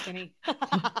 Duchess of Coskinny.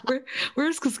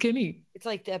 Where's Coskinny? It's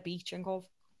like the beach in Cove.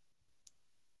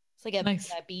 It's like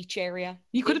a beach area.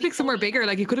 You could have picked somewhere bigger.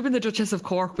 Like you could have been the Duchess of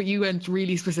Cork, but you went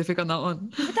really specific on that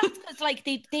one. But that's because like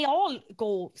they all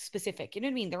go specific. You know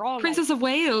what I mean? They're all Princess of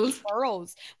Wales.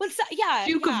 Boroughs. Well, yeah.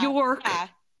 Duke of York.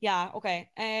 Yeah. Okay.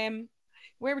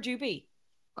 Where would you be?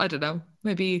 I don't know.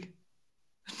 Maybe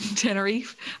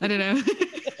Tenerife. I don't know.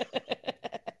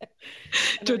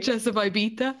 Duchess of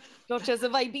Ibiza. Duchess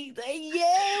of Ibiza.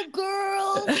 Yeah,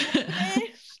 girl.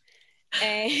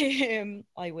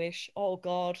 I wish. Oh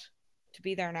God, to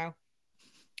be there now.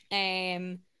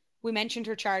 We mentioned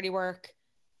her charity work.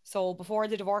 So before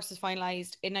the divorce was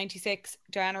finalised in 96,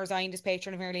 Diana resigned as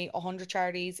patron of nearly 100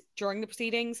 charities during the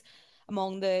proceedings.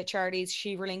 Among the charities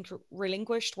she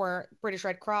relinquished were British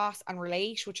Red Cross and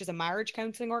Relate, which is a marriage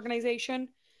counselling organisation.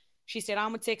 She stayed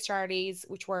on with 6 charities,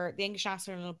 which were the English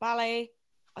National Ballet.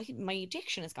 I think my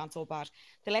addiction has gone so bad.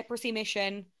 The Leprosy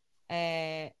Mission,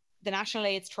 the National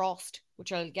AIDS Trust,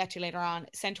 which I'll get to later on,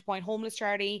 Centrepoint Homeless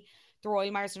Charity, the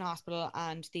Royal Marsden Hospital,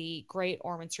 and the Great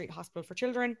Ormond Street Hospital for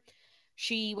Children.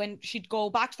 She'd go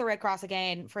back to the Red Cross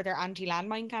again for their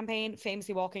anti-landmine campaign,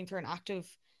 famously walking through an active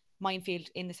minefield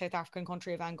in the South African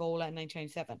country of Angola in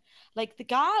 1997. Like, the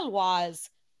gal was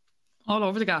all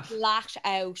over the gaff, flat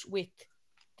out with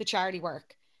the charity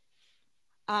work.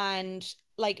 And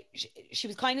like she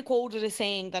was kind of quoted as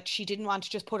saying that she didn't want to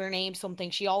just put her name to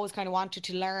something. She always kind of wanted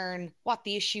to learn what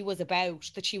the issue was about,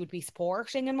 that she would be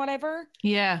supporting and whatever.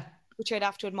 Yeah. Which I'd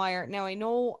have to admire. Now, I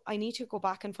know I need to go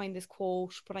back and find this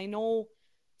quote, but I know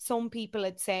some people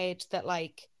had said that,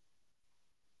 like,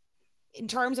 in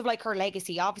terms of like her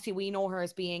legacy, obviously we know her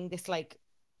as being this like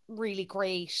really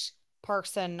great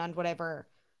person and whatever,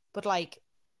 but like,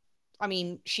 I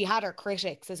mean, she had her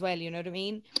critics as well, you know what I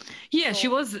mean? Yeah,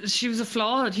 so, she was a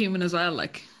flawed human as well,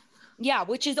 like. Yeah,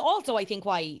 which is also, I think,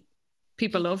 why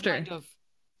people loved her. Kind of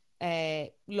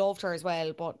loved her as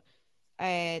well. But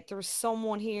there was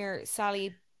someone here,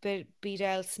 Sally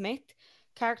Bedell Smith,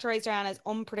 characterised Diana as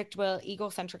unpredictable,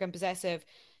 egocentric and possessive.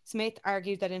 Smith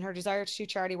argued that in her desire to do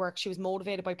charity work, she was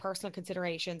motivated by personal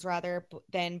considerations rather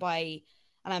than by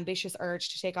an ambitious urge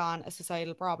to take on a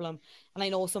societal problem. And I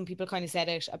know some people kind of said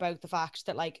it about the fact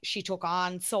that like she took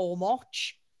on so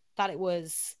much that it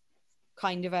was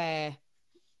kind of I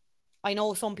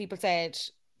know some people said,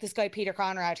 this guy Peter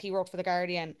Conrad, he wrote for The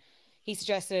Guardian, he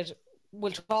suggested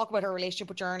we'll talk about her relationship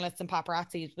with journalists and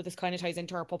paparazzi, but this kind of ties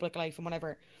into her public life and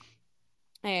whatever.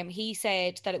 He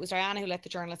said that it was Diana who let the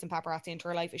journalists and paparazzi into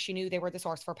her life as she knew they were the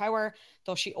source of her power,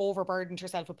 thus she overburdened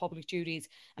herself with public duties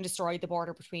and destroyed the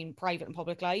border between private and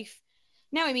public life.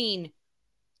 Now, I mean,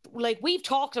 like, we've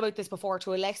talked about this before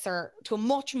to a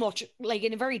much, like,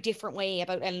 in a very different way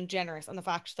about Ellen DeGeneres and the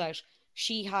fact that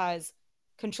she has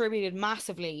contributed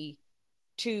massively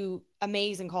to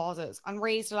amazing causes and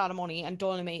raised a lot of money and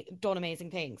done amazing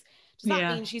things. Does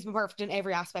that mean she's been perfect in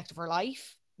every aspect of her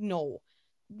life? No.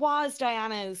 Was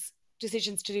Diana's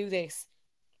decisions to do this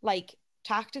like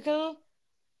tactical?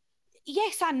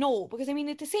 Yes and no, because I mean,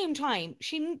 at the same time,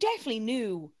 she definitely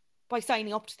knew by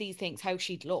signing up to these things how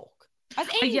she'd look. As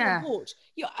anyone would.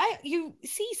 You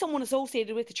see someone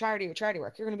associated with the charity or charity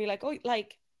work, you're going to be like, oh,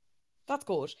 like, that's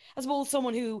good. As opposed to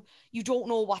someone who you don't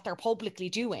know what they're publicly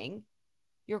doing,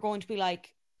 you're going to be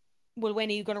like, well, when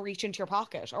are you going to reach into your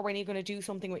pocket, or when are you going to do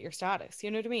something with your status?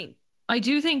 You know what I mean? I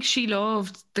do think she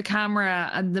loved the camera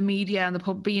and the media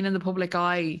and being in the public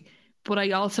eye, but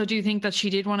I also do think that she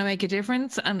did want to make a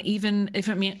difference. And even if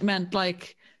it meant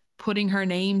like putting her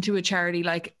name to a charity,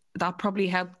 like that probably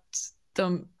helped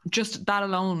them. Just that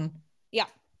alone,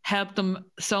 helped them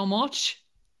so much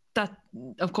that,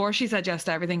 of course, she said yes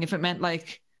to everything. If it meant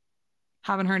like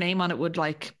having her name on it would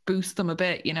like boost them a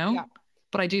bit, you know. Yeah.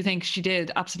 But I do think she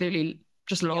did absolutely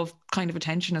just love kind of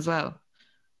attention as well.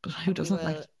 But who doesn't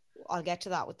like? I'll get to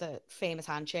that with the famous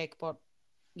handshake, but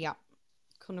yeah,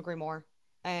 couldn't agree more.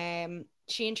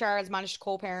 She and Charles managed to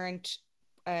co-parent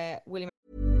William.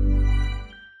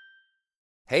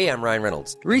 Hey, I'm Ryan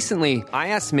Reynolds. Recently, I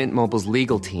asked Mint Mobile's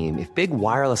legal team if big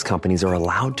wireless companies are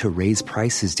allowed to raise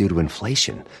prices due to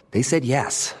inflation. They said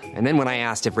yes. And then when I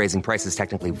asked if raising prices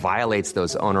technically violates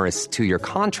those onerous 2-year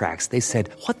contracts, they said,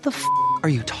 "What the f*** are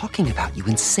you talking about, you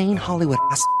insane Hollywood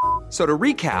ass?" So to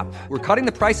recap, we're cutting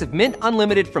the price of Mint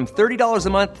Unlimited from $30 a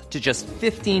month to just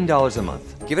 $15 a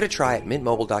month. Give it a try at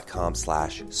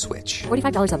mintmobile.com/switch.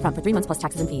 $45 up front for 3 months plus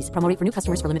taxes and fees. Promo rate for new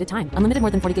customers for limited time. Unlimited more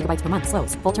than 40 gigabytes per month.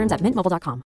 Slows full terms at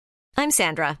mintmobile.com. I'm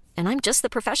Sandra, and I'm just the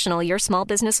professional your small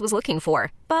business was looking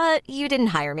for. But you didn't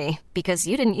hire me because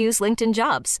you didn't use LinkedIn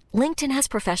Jobs. LinkedIn has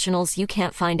professionals you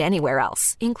can't find anywhere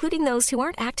else, including those who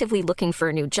aren't actively looking for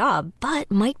a new job,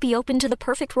 but might be open to the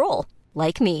perfect role,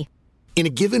 like me. In a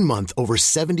given month, over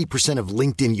 70% of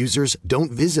LinkedIn users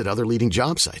don't visit other leading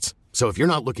job sites. So if you're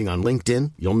not looking on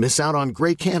LinkedIn, you'll miss out on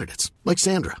great candidates like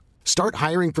Sandra. Start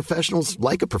hiring professionals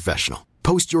like a professional.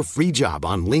 Post your free job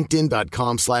on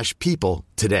linkedin.com/people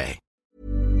today.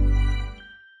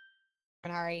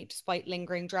 And Harry, despite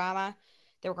lingering drama,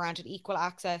 they were granted equal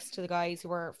access to the guys who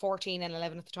were 14 and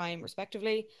 11 at the time,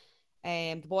 respectively.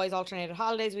 The boys alternated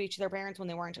holidays with each of their parents when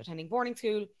they weren't attending boarding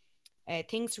school.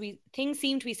 Things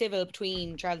seemed to be civil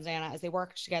between Charles and Diana as they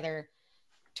worked together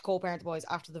to co-parent the boys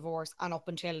after the divorce and up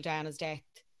until Diana's death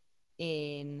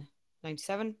in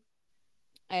 97.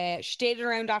 She stayed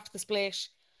around after the split.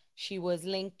 She was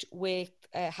linked with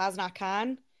Hasnat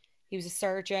Khan. He was a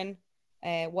surgeon.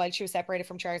 While she was separated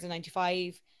from Charles in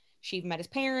 95, she even met his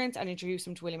parents and introduced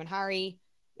him to William and Harry.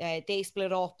 They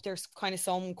split up. There's kind of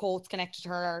some quotes connected to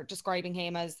her describing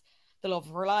him as the love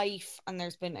of her life, and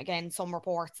there's been again some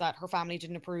reports that her family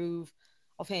didn't approve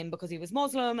of him because he was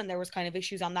Muslim, and there was kind of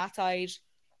issues on that side.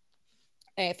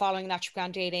 Following that, she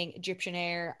began dating Egyptian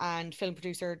heir and film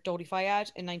producer Dodi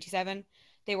Fayed in 97.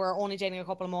 They were only dating a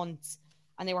couple of months,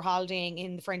 and they were holidaying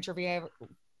in the French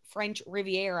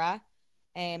Riviera,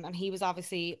 and he was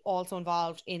obviously also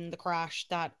involved in the crash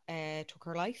that took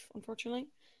her life, unfortunately.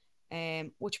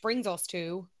 Which brings us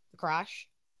to the crash.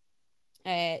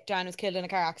 Diana was killed in a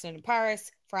car accident in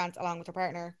Paris, France, along with her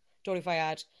partner, Dodi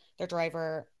Fayed, their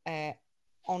driver,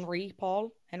 Henry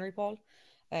Paul,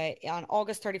 on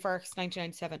August 31st,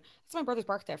 1997. That's my brother's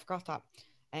birthday, I forgot that.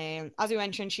 As we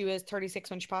mentioned, she was 36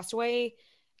 when she passed away.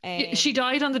 She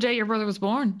died on the day your brother was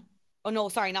born? Oh, no,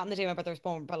 sorry, not on the day my brother was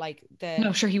born, but like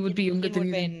No, sure, he would be younger than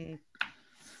you. He would have been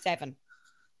 7.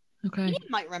 Okay. He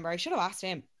might remember. I should have asked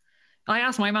him. I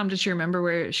asked my mum, did she remember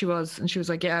where she was? And she was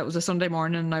like, yeah, it was a Sunday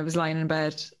morning and I was lying in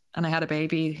bed and I had a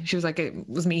baby. She was like, it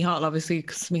was Michal, obviously,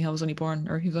 because Michal was only born,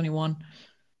 or he was only 1.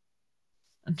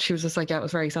 And she was just like, yeah, it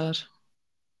was very sad.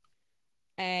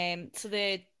 So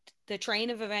the train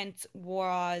of events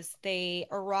was they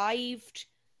arrived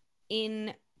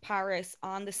in Paris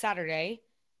on the Saturday.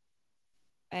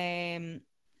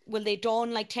 Well, they'd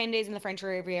done like 10 days in the French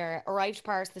Riviera, arrived to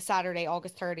Paris the Saturday,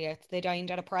 August 30th. They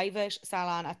dined at a private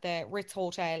salon at the Ritz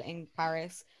Hotel in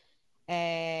Paris.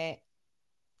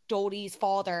 Dodi's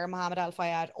father, Mohammed Al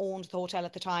Fayed, owned the hotel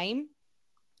at the time.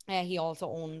 He also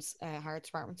owns Harrods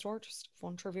department store. Just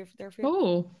fun trivia there for you.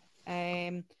 Oh.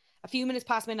 A few minutes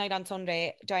past midnight on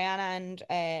Sunday, Diana and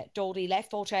Dodi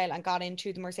left the hotel and got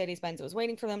into the Mercedes-Benz that was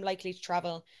waiting for them, likely to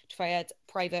travel to Fayed's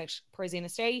private Parisian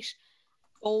estate.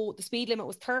 Oh, the speed limit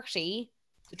was 30.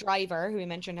 The driver, who we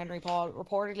mentioned, Henry Paul,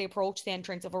 reportedly approached the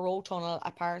entrance of a road tunnel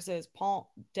at Paris's Pont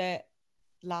de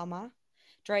Lama,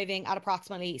 driving at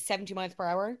approximately 70 miles per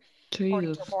hour.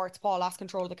 According to reports, Paul lost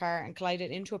control of the car and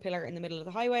collided into a pillar in the middle of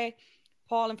the highway.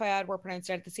 Paul and Fayed were pronounced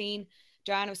dead at the scene.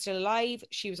 Diana was still alive.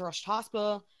 She was rushed to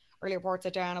hospital. Early reports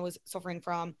that Diana was suffering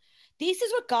from. This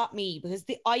is what got me, because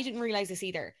I didn't realize this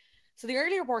either. So the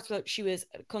early reports that she was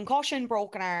concussion,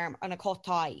 broken arm, and a cut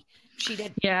thigh. She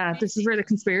did. Yeah, this is where the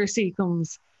conspiracy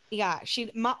comes. Yeah, she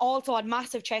also had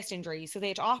massive chest injuries, so they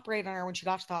had to operate on her when she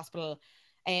got to the hospital.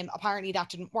 Apparently that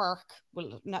didn't work.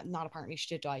 Well, not apparently,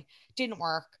 she did die. Didn't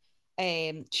work.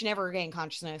 She never regained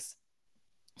consciousness,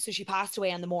 so she passed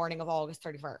away on the morning of August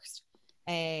 31st.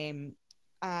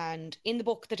 And in the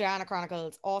book, The Diana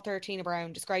Chronicles, author Tina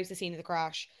Brown describes the scene of the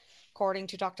crash. According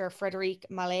to Dr. Frederic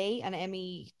Mallet, an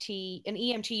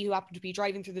EMT who happened to be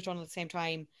driving through the tunnel at the same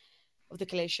time of the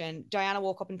collision, Diana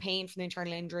woke up in pain from the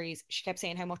internal injuries. She kept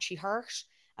saying how much she hurt.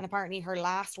 And apparently her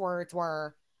last words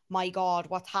were, "My God,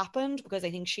 what's happened?" Because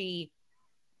I think she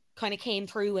kind of came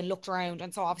through and looked around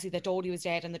and saw obviously that Dodi was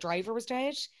dead and the driver was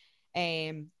dead.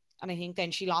 And I think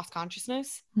then she lost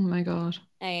consciousness. Oh my God.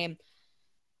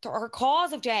 Her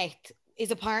cause of death is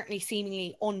apparently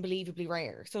seemingly unbelievably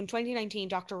rare. So in 2019,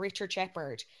 Dr. Richard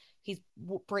Shepard, he's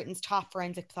Britain's top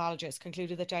forensic pathologist,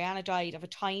 concluded that Diana died of a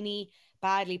tiny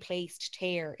badly placed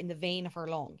tear in the vein of her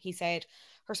lung. He said,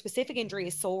 her specific injury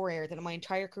is so rare that in my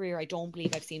entire career, I don't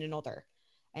believe I've seen another.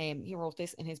 He wrote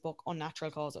this in his book,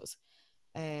 Unnatural Causes.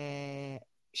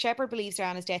 Shepherd believes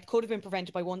Diana's death could have been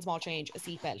prevented by one small change, a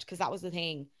seatbelt, because that was the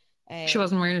thing. She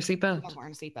wasn't wearing a seatbelt. She wasn't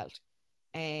wearing a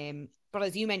seatbelt. But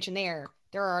as you mentioned there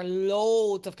are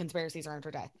loads of conspiracies around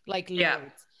her death. Like,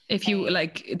 loads. If you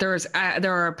there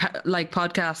are like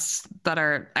podcasts that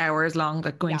are hours long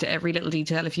that go into every little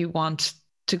detail. If you want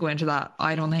to go into that,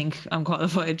 I don't think I'm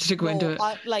qualified to go into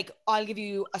it. I'll give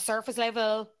you a surface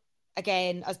level.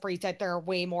 Again, as Brie said, there are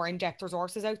way more in-depth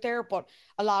resources out there, but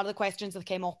a lot of the questions that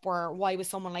came up were, why was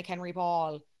someone like Henry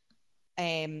Paul,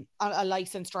 a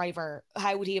licensed driver,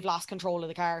 how would he have lost control of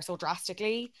the car so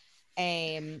drastically?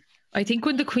 I think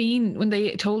when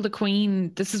they told the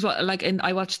Queen, this is what,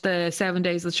 I watched the 7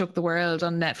 Days That Shook the World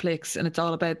on Netflix, and it's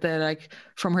all about the,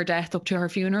 from her death up to her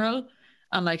funeral,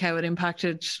 and how it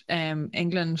impacted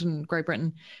England and Great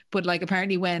Britain. But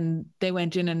apparently when they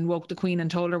went in and woke the Queen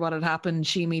and told her what had happened,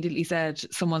 she immediately said,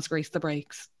 someone's greased the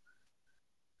brakes.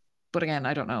 But again,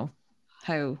 I don't know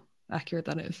how accurate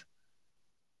that is.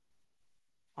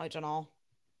 I don't know.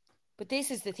 But this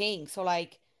is the thing. So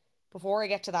before I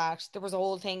get to that, there was a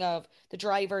whole thing of the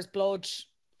driver's blood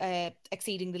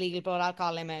exceeding the legal blood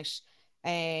alcohol limit.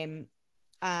 And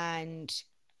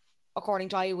according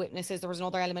to eyewitnesses, there was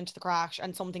another element to the crash,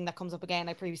 and something that comes up again.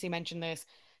 I previously mentioned this.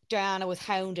 Diana was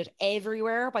hounded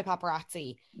everywhere by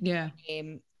paparazzi. Yeah.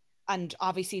 And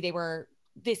obviously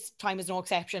this time is no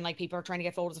exception. People are trying to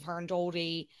get photos of her and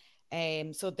Dodie.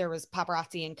 So there was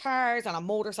paparazzi in cars and on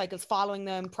motorcycles following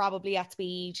them, probably at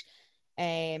speed.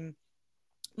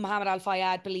 Mohammed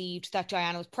Al-Fayed believed that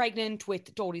Diana was pregnant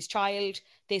with Dodie's child.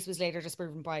 This was later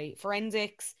disproven by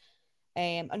forensics.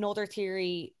 Another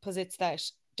theory posits that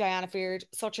Diana feared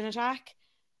such an attack.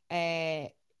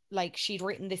 She'd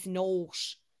written this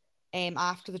note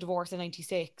after the divorce in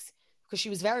 96, because she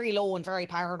was very low and very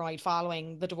paranoid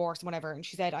following the divorce and whatever. And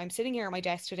she said, I'm sitting here at my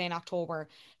desk today in October,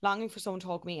 longing for someone to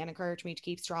hug me and encourage me to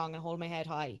keep strong and hold my head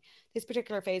high. This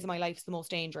particular phase of my life is the most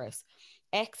dangerous.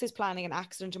 X is planning an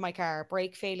accident in my car,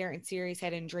 brake failure and serious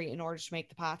head injury in order to make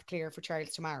the path clear for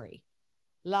Charles to marry.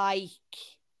 I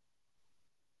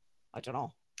don't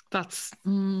know. That's,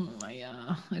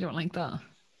 yeah, I don't like that.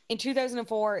 In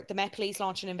 2004, the Met Police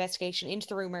launched an investigation into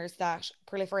the rumours that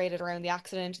proliferated around the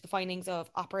accident. The findings of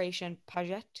Operation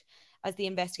Paget, as the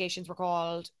investigations were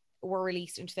called, were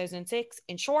released in 2006.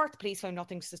 In short, the police found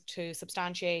nothing to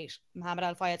substantiate Mohammed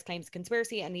Al-Fayed's claims of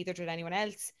conspiracy, and neither did anyone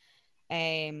else.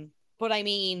 But I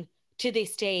mean, to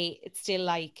this day, it's still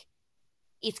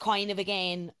it's kind of,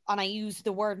 again, and I use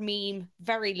the word meme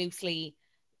very loosely,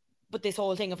 but this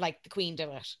whole thing of the Queen did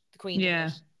it. The Queen did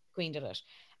it. The Queen did it.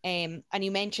 And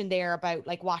you mentioned there about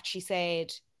what she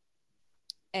said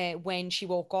when she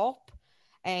woke up.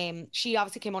 She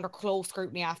obviously came under close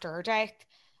scrutiny after her death.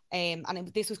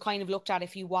 This was kind of looked at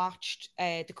if you watched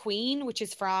The Queen, which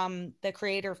is from the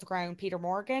creator of The Crown, Peter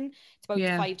Morgan. It's about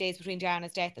the 5 days between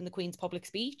Diana's death and the Queen's public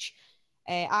speech.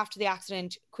 After the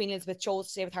accident, Queen Elizabeth chose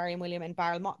to stay with Harry and William in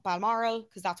Balmoral,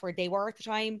 because that's where they were at the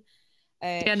time.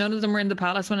 None of them were in the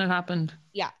palace when it happened.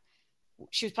 Yeah.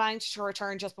 She was planning to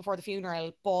return just before the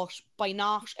funeral, but by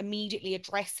not immediately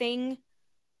addressing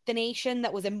the nation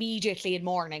that was immediately in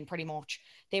mourning, pretty much,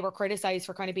 they were criticised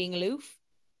for kind of being aloof.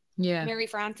 Yeah. Mary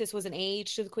Frances was an aide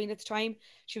to the Queen at the time.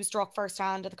 She was struck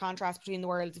firsthand at the contrast between the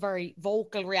world's very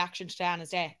vocal reaction to Diana's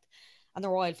death and the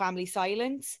royal family's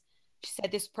silence. She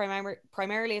said this was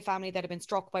primarily a family that had been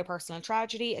struck by personal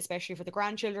tragedy, especially for the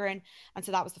grandchildren, and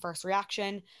so that was the first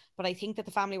reaction. But I think that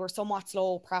the family were somewhat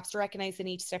slow, perhaps to recognise the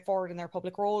need to step forward in their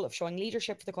public role of showing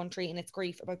leadership for the country in its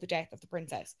grief about the death of the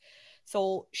princess.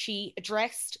 So she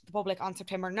addressed the public on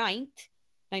September 9th,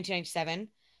 1997.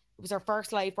 It was her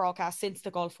first live broadcast since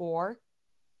the Gulf War.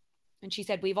 And she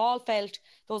said, we've all felt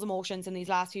those emotions in these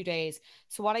last few days.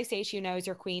 So what I say to you now as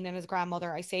your queen and as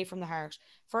grandmother, I say from the heart.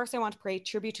 First, I want to pay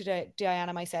tribute to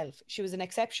Diana myself. She was an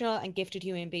exceptional and gifted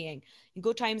human being. In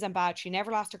good times and bad, she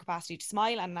never lost her capacity to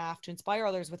smile and laugh, to inspire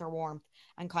others with her warmth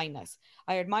and kindness.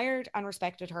 I admired and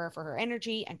respected her for her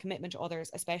energy and commitment to others,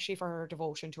 especially for her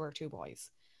devotion to her two boys.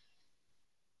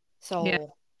 So... yeah.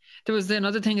 There was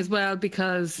another thing as well,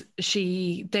 because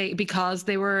they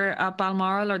were at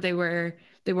Balmoral, or they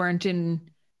weren't in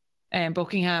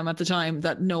Buckingham at the time,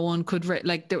 that no one could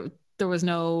there was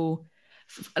no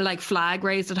flag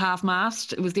raised at half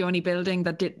mast. It was the only building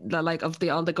that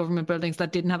all the government buildings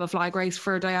that didn't have a flag raised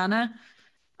for Diana,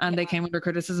 and they came under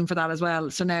criticism for that as well.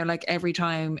 So now every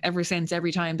time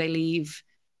they leave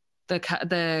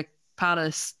the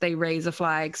palace, they raise a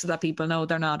flag so that people know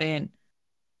they're not in.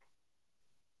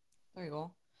 There you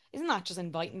go. Isn't that just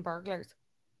inviting burglars?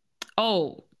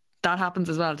 Oh, that happens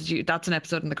as well. That's an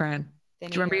episode in The Crown. Do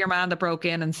you remember your man that broke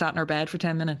in and sat in her bed for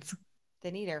 10 minutes?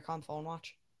 They need aircon phone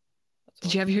watch.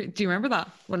 Do you remember that?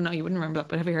 Well, no, you wouldn't remember that,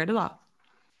 but have you heard of that?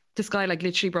 This guy like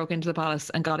literally broke into the palace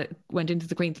and went into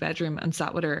the Queen's bedroom and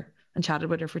sat with her and chatted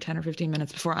with her for 10 or 15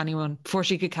 minutes before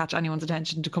she could catch anyone's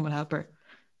attention to come and help her.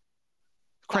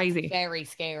 Crazy. That's very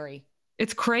scary.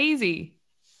 It's crazy.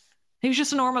 He was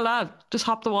just a normal lad, just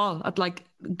hopped the wall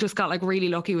just got like really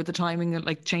lucky with the timing and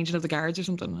like changing of the guards or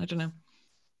something. I don't know.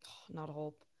 Not a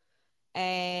hope.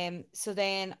 So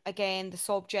then again, the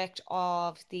subject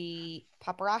of the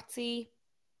paparazzi.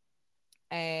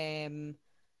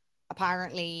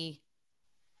 Apparently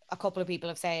a couple of people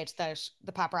have said that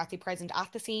the paparazzi present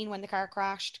at the scene when the car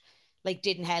crashed like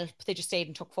didn't help. They just stayed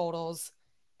and took photos.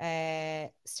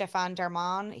 Stefan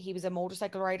Darman, he was a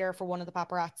motorcycle rider for one of the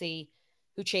paparazzi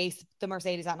who chased the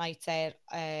Mercedes that night, said,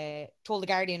 told The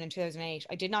Guardian in 2008,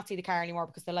 I did not see the car anymore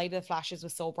because the light of the flashes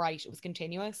was so bright, it was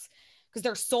continuous. Because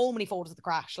there's so many photos of the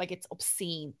crash, like it's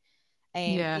obscene.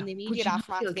 In the immediate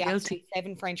aftermath of the accident,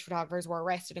 7 French photographers were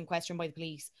arrested and questioned by the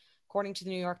police. According to the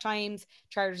New York Times,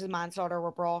 charges of manslaughter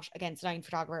were brought against 9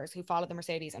 photographers who followed the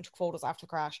Mercedes and took photos after the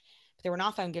crash, but they were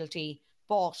not found guilty.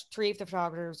 But 3 of the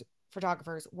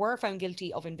photographers were found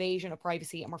guilty of invasion of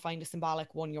privacy and were fined a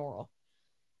symbolic €1.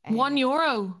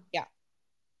 €1? Yeah.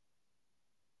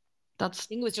 I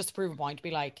think it was just to prove a point, to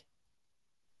be like,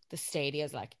 the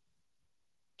stadia's like,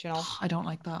 do you know? I don't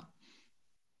like that.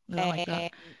 I don't like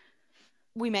that.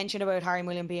 We mentioned about Harry and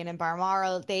William being in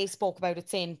Balmoral. They spoke about it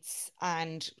since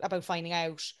and about finding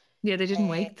out. Yeah, they didn't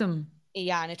wake them.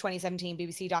 Yeah, in a 2017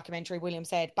 BBC documentary, William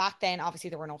said, back then, obviously,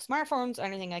 there were no smartphones or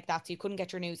anything like that, so you couldn't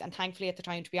get your news. And thankfully, at the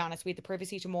time, to be honest, we had the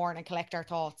privacy to mourn and collect our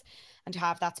thoughts and to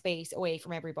have that space away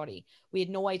from everybody. We had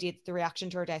no idea that the reaction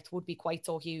to her death would be quite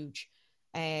so huge.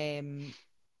 And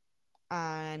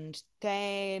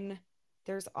then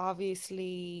there's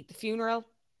obviously the funeral,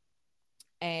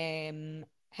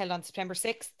 held on September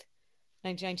 6th,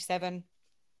 1997.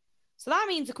 So that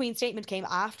means the Queen's statement came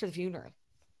after the funeral.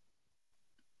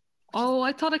 Oh,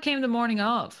 I thought it came the morning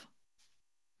of.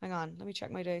 Hang on, let me check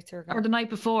my dates here. Or the night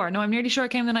before. No, I'm nearly sure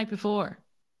it came the night before.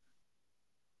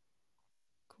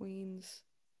 Queen's.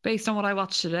 Based on what I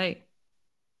watched today.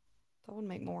 That would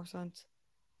make more sense.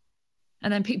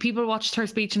 And then people watched her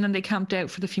speech and then they camped out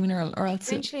for the funeral, or else.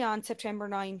 Eventually on September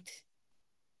 9th.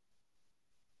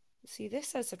 See, this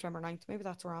says September 9th. Maybe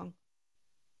that's wrong.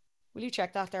 Will you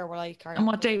check that there while I carry on? And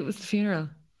what date was the funeral?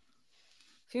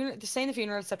 They're saying the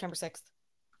funeral is September 6th.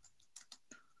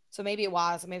 So maybe it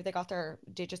was. Maybe they got their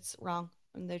digits wrong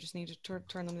and they just needed to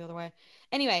turn them the other way.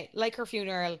 Anyway, like her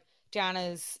funeral,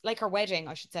 like her wedding,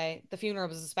 I should say, the funeral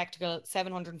was a spectacle.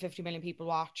 750 million people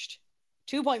watched.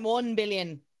 2.1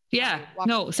 billion. Yeah,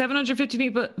 no, 750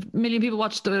 million people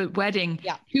watched the wedding.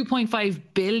 Yeah. 2.5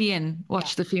 billion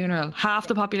watched the funeral. Half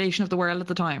the population of the world at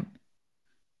the time.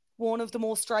 One of the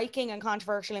most striking and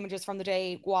controversial images from the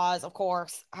day was, of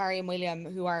course, Harry and William,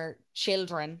 who are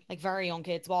children, like very young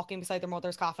kids, walking beside their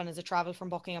mother's coffin as it travelled from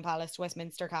Buckingham Palace to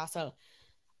Westminster Castle.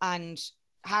 And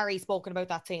Harry's spoken about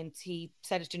that since. He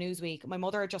said it to Newsweek. My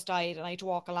mother had just died and I had to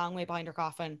walk a long way behind her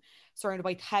coffin, surrounded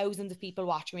by thousands of people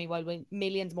watching me while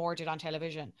millions more did on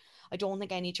television. I don't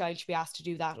think any child should be asked to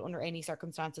do that under any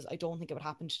circumstances. I don't think it would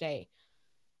happen today.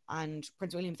 And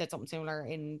Prince William said something similar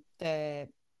in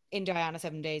Diana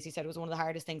 7 Days. He said it was one of the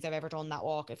hardest things I've ever done, that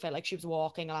walk. It felt like she was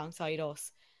walking alongside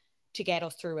us to get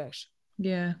us through it.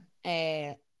 Yeah.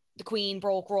 The Queen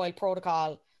broke royal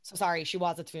protocol. So sorry, she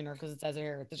was at the funeral because it says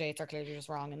here the dates are clearly just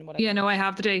wrong. And whatever. Yeah, no, I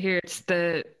have the date here. It's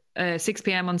the 6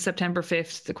 p.m. on September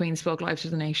 5th. The Queen spoke live to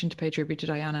the nation to pay tribute to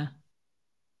Diana.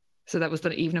 So that was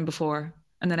the evening before.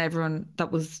 And then everyone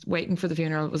that was waiting for the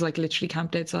funeral was like literally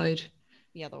camped outside.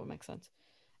 Yeah, that would make sense.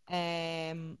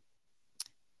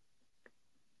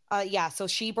 So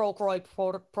she broke royal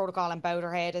protocol and bowed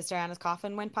her head as Diana's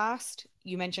coffin went past.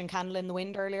 You mentioned Candle in the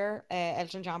Wind earlier.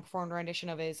 Elton John performed a rendition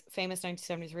of his famous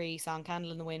 1973 song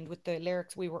Candle in the Wind with the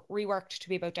lyrics reworked to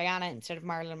be about Diana instead of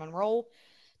Marilyn Monroe.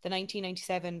 The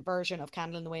 1997 version of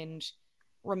Candle in the Wind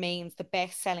remains the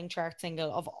best-selling chart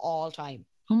single of all time.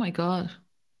 Oh my God.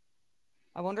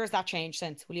 I wonder has that changed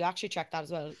since? Will you actually check that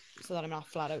as well so that I'm not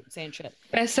flat out saying shit?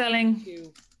 Best-selling?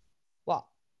 What?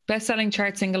 Best-selling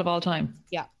chart single of all time.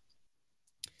 Yeah.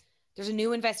 There's a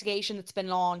new investigation that's been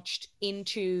launched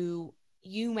into,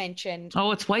 you mentioned...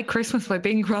 Oh, it's White Christmas by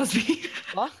Bing Crosby.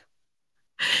 What?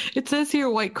 It says here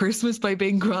White Christmas by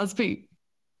Bing Crosby.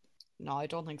 No, I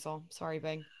don't think so. Sorry,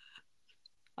 Bing.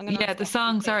 The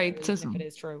song, sorry. It says it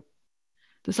is true.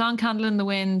 The song Candle in the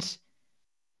Wind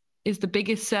is the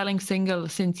biggest selling single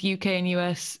since UK and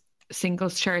US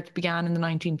singles chart began in the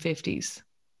 1950s.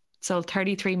 Sold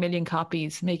 33 million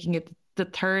copies, making it the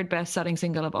third best-selling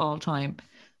single of all time.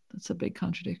 That's a big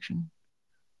contradiction.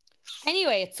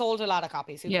 Anyway, it sold a lot of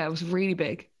copies. Yeah, it was really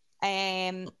big.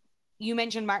 You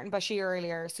mentioned Martin Bashir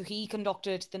earlier. So he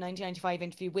conducted the 1995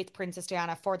 interview with Princess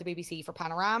Diana for the BBC for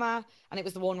Panorama. And it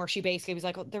was the one where she basically was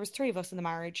like, oh, there was 3 of us in the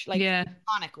marriage. Like, yeah. The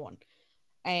iconic one.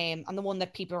 And the one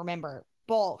that people remember.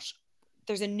 But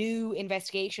there's a new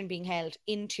investigation being held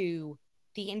into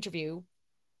the interview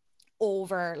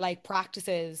over like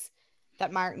practices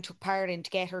that Martin took part in to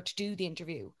get her to do the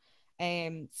interview.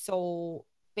 So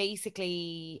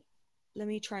basically, let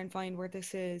me try and find where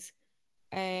this is.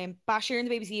 Bashir and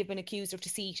the BBC have been accused of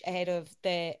deceit ahead of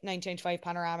the 1995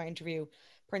 Panorama interview.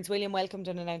 Prince William welcomed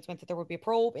an announcement that there would be a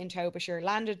probe into how Bashir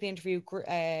landed the interview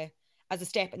as a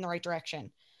step in the right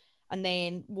direction. And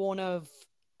then one of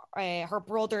her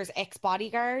brother's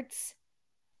ex-bodyguards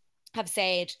have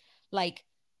said, like,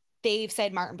 they've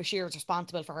said Martin Bashir is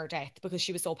responsible for her death because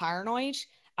she was so paranoid.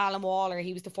 Alan Waller,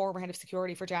 he was the former head of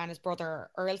security for Diana's brother,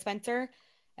 Earl Spencer.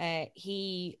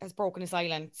 He has broken his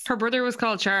silence. Her brother was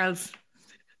called Charles.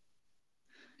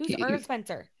 Who's Earl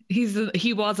Spencer?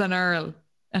 He was an Earl,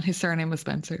 and his surname was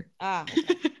Spencer. Ah,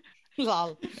 okay.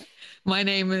 Lol. My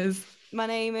name is Earl. My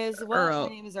name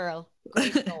is Earl.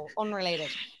 Great, no, unrelated.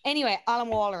 Anyway, Alan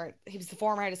Waller, he was the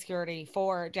former head of security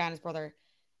for Diana's brother.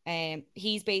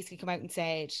 He's basically come out and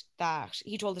said that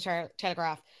he told the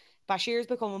Telegraph, Bashir's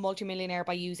become a multimillionaire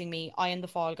by using me. I am the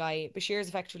fall guy. Bashir's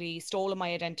effectively stolen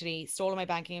my identity, stolen my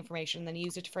banking information, and then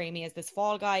used it to frame me as this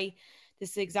fall guy. That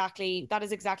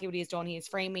is exactly what he has done. He has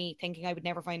framed me thinking I would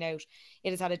never find out. It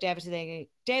has had a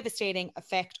devastating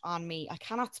effect on me. I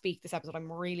cannot speak this episode.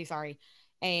 I'm really sorry.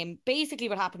 Basically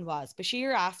what happened was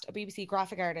Bashir asked a BBC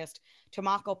graphic artist to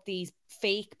mock up these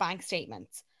fake bank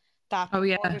statements that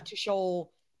purported to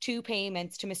show 2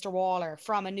 payments to Mr. Waller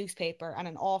from a newspaper and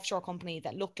an offshore company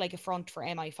that looked like a front for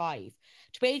MI5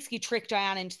 to basically trick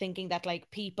Diana into thinking that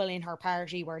like people in her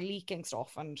party were leaking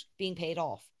stuff and being paid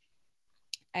off.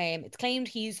 It's claimed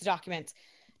he used the documents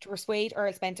to persuade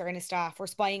Earl Spencer and his staff were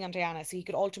spying on Diana so he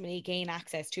could ultimately gain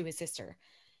access to his sister.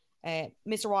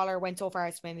 Mr. Waller went so far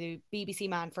as to blame the BBC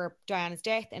man for Diana's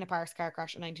death in a Paris car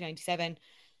crash in 1997,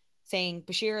 saying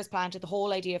Bashir has planted the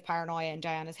whole idea of paranoia in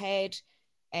Diana's head.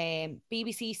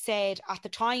 BBC said at the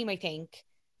time, I think,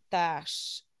 that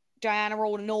Diana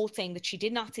wrote a note saying that she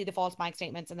did not see the false bank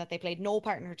statements and that they played no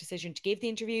part in her decision to give the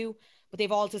interview, but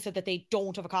they've also said that they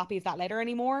don't have a copy of that letter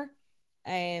anymore.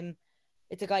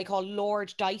 It's a guy called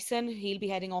Lord Dyson. He'll be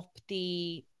heading up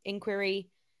the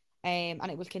inquiry, and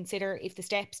it will consider if the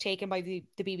steps taken by the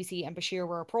BBC and Bashir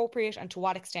were appropriate and to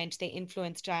what extent they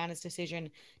influenced Diana's decision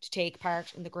to take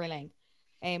part in the grilling.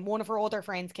 One of her other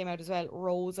friends came out as well,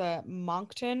 Rosa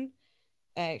Monckton.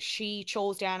 She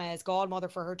chose Diana as godmother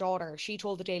for her daughter. She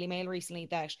told the Daily Mail recently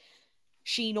that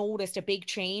she noticed a big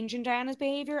change in Diana's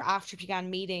behaviour after she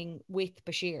began meeting with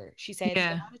Bashir. She said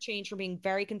Diana changed from being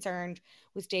very concerned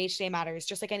with day-to-day matters,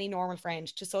 just like any normal friend,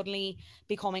 to suddenly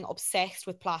becoming obsessed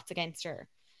with plots against her.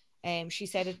 She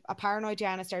said a paranoid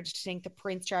Diana started to think that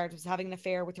Prince Charles was having an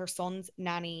affair with her son's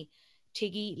nanny,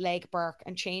 Tiggy Legg Burke,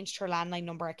 and changed her landline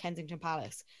number at Kensington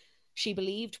Palace. She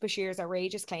believed Bashir's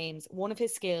outrageous claims. One of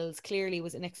his skills clearly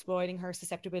was in exploiting her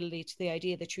susceptibility to the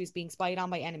idea that she was being spied on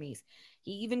by enemies.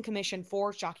 He even commissioned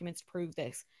forged documents to prove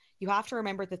this. You have to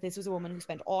remember that this was a woman who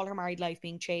spent all her married life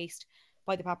being chased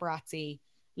by the paparazzi.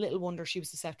 Little wonder she was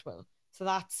susceptible. So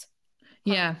that's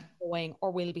going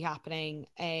or will be happening,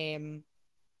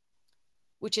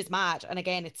 which is mad. And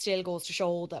again, it still goes to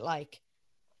show that like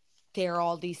there are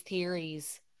all these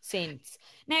theories since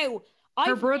now.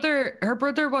 Her brother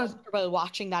was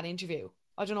watching that interview.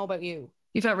 I don't know about you.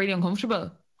 You felt really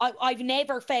uncomfortable. I've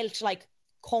never felt like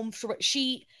comfortable.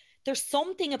 There's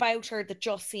something about her that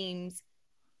just seems,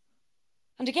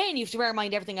 and again, you have to bear in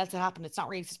mind everything else that happened. It's not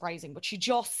really surprising, but she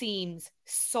just seems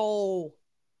so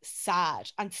sad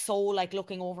and so like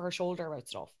looking over her shoulder about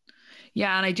stuff.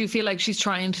 Yeah, and I do feel like she's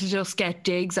trying to just get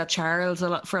digs at Charles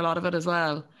for a lot of it as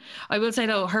well. I will say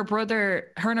though, her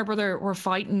and her brother were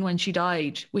fighting when she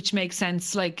died, which makes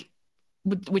sense. As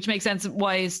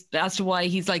to why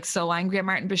he's like so angry at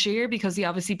Martin Bashir, because he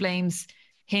obviously blames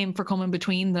him for coming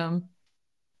between them.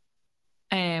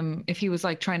 If he was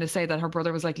like trying to say that her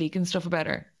brother was like leaking stuff about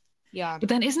her. Yeah. But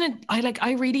then isn't it?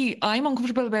 I'm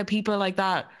uncomfortable about people like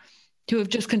that who have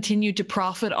just continued to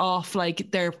profit off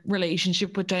like their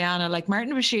relationship with Diana. Like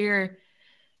Martin Bashir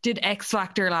did X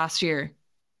Factor last year.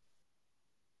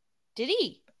 Did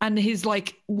he? And he did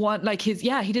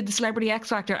the Celebrity X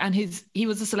Factor, and he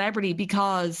was a celebrity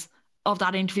because of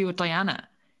that interview with Diana.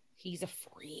 He's a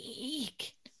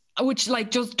freak. which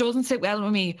like just doesn't sit well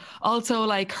with me. Also,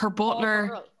 like her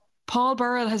butler, Paul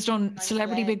Burrell has done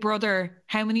Celebrity Big Brother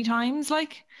how many times?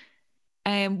 Like,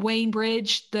 Wayne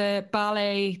Bridge, the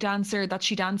ballet dancer that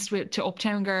she danced with to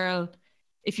Uptown Girl.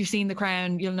 If you've seen The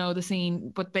Crown, you'll know the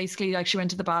scene. But basically, like, she went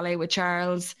to the ballet with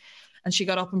Charles, and she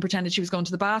got up and pretended she was going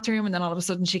to the bathroom, and then all of a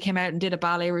sudden she came out and did a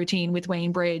ballet routine with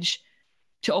Wayne Bridge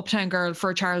to Uptown Girl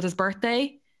for Charles's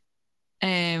birthday.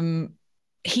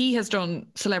 He has done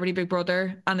Celebrity Big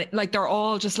Brother, and they're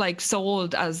all just like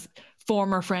sold as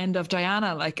former friend of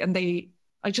Diana, like, and it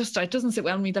doesn't sit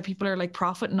well with me that people are like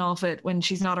profiting off it when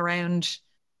she's not around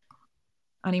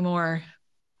anymore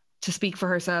to speak for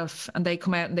herself, and they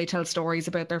come out and they tell stories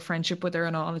about their friendship with her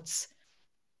and all. It's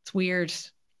weird.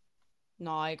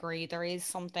 No, I agree. There is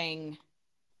something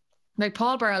like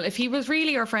Paul Burrell. If he was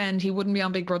really her friend, he wouldn't be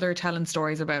on Big Brother telling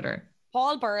stories about her.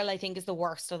 Paul Burrell, I think, is the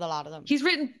worst of the lot of them. He's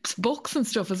written books and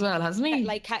stuff as well, hasn't he?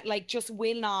 Like just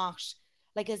will not,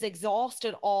 like, has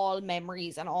exhausted all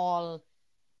memories and all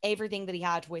everything that he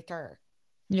had with her.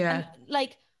 Yeah. And,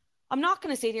 like, I'm not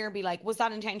going to sit here and be like, was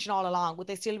that intention all along? Would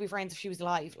they still be friends if she was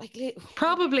alive? Like,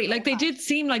 probably. Like, they did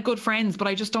seem like good friends, but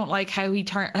I just don't like how he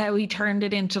turned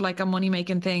it into like a money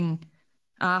making thing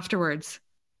afterwards.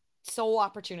 So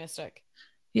opportunistic.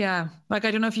 Yeah, like,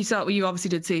 I don't know if you saw it. You obviously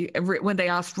did see when they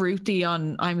asked Ruthie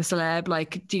on I'm a Celeb,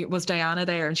 like, was Diana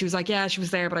there? And she was like, yeah, she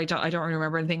was there, but I don't really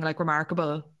remember anything like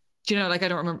remarkable. Do you know, like, I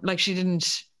don't remember, like, she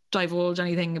didn't divulge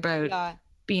anything about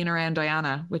being around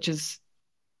Diana, which is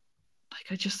like,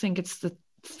 I just think it's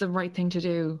the right thing to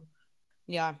do.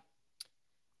 Yeah.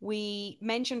 We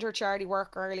mentioned her charity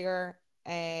work earlier,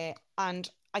 and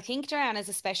I think Diana has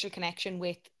a special connection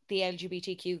with the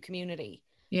LGBTQ community.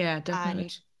 Yeah, definitely.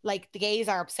 And like, the gays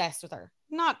are obsessed with her.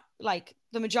 Not like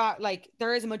the majority, like,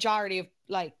 there is a majority of,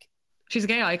 like, she's a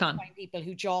gay icon, people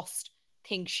who just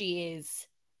think she is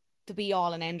the be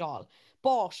all and end all.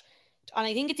 But, and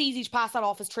I think it's easy to pass that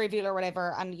off as trivial or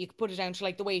whatever, and you could put it down to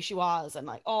like the way she was and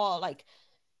like, oh, like,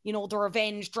 you know, the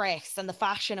revenge dress and the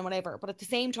fashion and whatever. But at the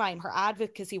same time, her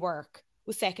advocacy work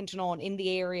was second to none in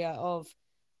the area of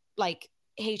like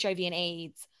HIV and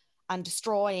AIDS and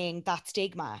destroying that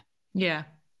stigma. Yeah.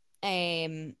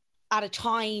 At a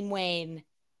time when,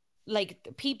 like,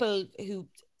 people who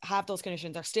have those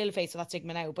conditions are still faced with that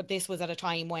stigma now, but this was at a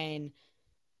time when,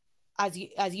 as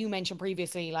you mentioned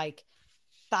previously, like,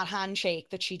 that handshake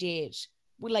that she did,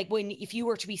 like, if you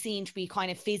were to be seen to be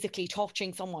kind of physically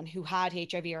touching someone who had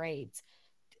HIV or AIDS,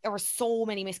 there were so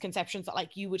many misconceptions that,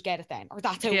 like, you would get it then, or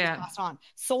that's how it was passed on.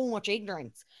 So much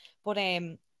ignorance. But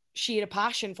she had a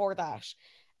passion for that.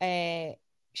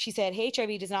 She said,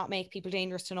 HIV does not make people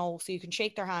dangerous to know, so you can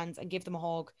shake their hands and give them a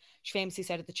hug. She famously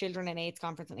said at the Children and AIDS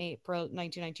Conference in April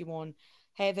 1991,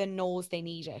 heaven knows they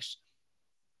need it.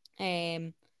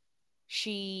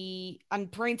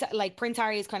 Prince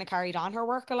Harry has kind of carried on her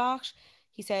work a lot.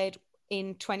 He said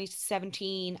in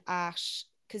 2017 because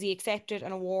he accepted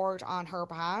an award on her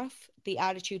behalf, the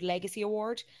Attitude Legacy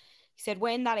Award. He said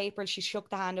when that April she shook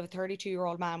the hand of a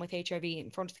 32-year-old man with HIV in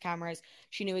front of the cameras,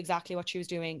 she knew exactly what she was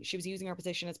doing. She was using her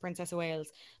position as Princess of Wales,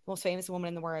 the most famous woman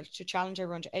in the world, to challenge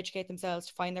everyone to educate themselves,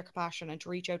 to find their compassion, and to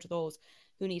reach out to those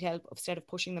who need help instead of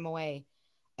pushing them away.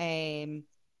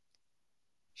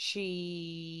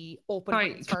 She opened...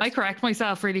 Sorry, can I correct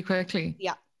myself really quickly?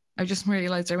 Yeah. I just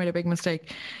realised I made a big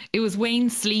mistake. It was Wayne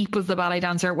Sleep was the ballet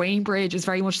dancer. Wayne Bridge is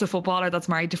very much the footballer that's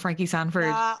married to Frankie Sanford.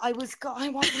 I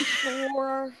wasn't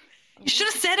sure. You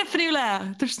should have said it,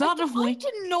 Fionnuala. There's not enough. I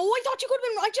didn't know. I thought you could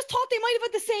have been. I just thought they might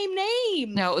have had the same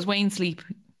name. No, it was Wayne Sleep.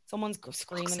 Someone's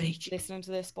screaming listening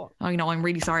to this, but I know. I'm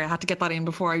really sorry. I had to get that in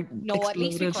before I exploded. At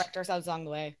least we correct ourselves along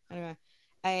the way.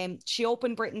 Anyway, she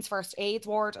opened Britain's first AIDS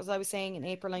ward, as I was saying, in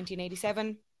April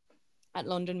 1987 at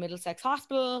London Middlesex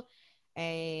Hospital.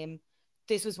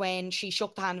 This was when she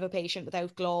shook the hand of a patient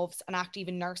without gloves, an act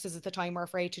even nurses at the time were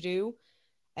afraid to do.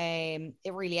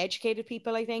 It really educated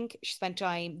people, I think. She spent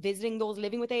time visiting those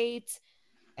living with AIDS.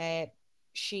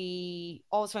 She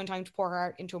always found time to pour her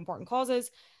heart into important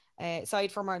causes.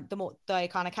 Aside from the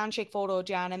iconic handshake photo,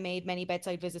 Diana made many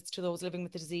bedside visits to those living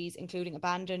with the disease, including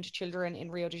abandoned children in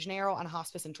Rio de Janeiro and a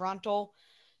hospice in Toronto.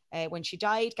 When she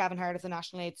died, Gavin Hart of the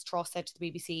National AIDS Trust said to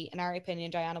the BBC, in our opinion,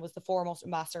 Diana was the foremost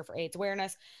ambassador for AIDS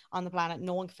awareness on the planet.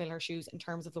 No one can fill her shoes in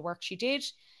terms of the work she did.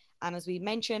 And as we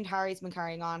mentioned, Harry's been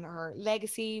carrying on her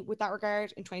legacy with that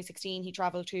regard. In 2016, he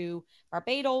travelled to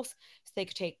Barbados so they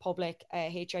could take public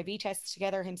HIV tests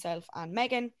together, himself and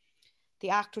Meghan. The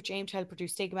act, which aimed to help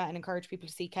reduce stigma and encourage people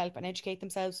to seek help and educate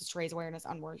themselves, was to raise awareness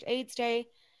on World AIDS Day.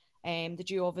 The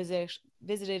duo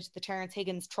visited the Terence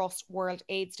Higgins Trust World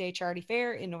AIDS Day charity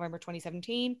fair in November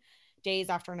 2017, days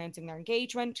after announcing their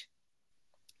engagement.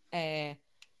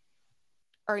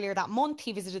 Earlier that month,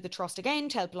 he visited the trust again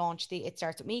to help launch the It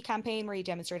Starts With Me campaign, where he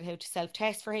demonstrated how to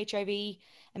self-test for HIV, a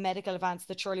medical advance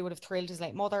that surely would have thrilled his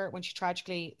late mother when she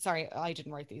tragically, sorry, I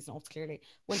didn't write these notes clearly.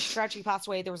 When she tragically passed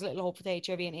away, there was little hope for the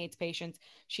HIV and AIDS patients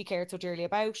she cared so dearly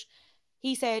about.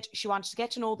 He said she wanted to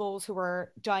get to know those who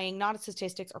were dying, not as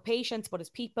statistics or patients, but as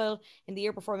people. In the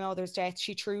year before my mother's death,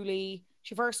 the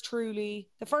first truly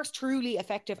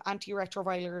effective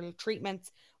antiretroviral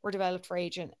treatments were developed for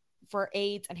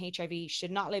AIDS and HIV. She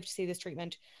did not live to see this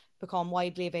treatment become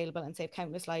widely available and save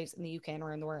countless lives in the UK and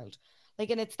around the world.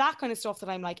 Like, and it's that kind of stuff that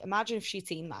I'm like, imagine if she'd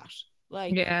seen that.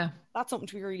 Like, yeah, that's something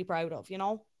to be really proud of, you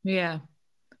know? Yeah.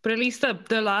 But at least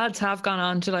the lads have gone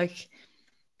on to like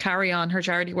carry on her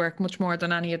charity work much more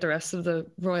than any of the rest of the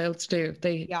royals do.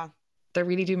 They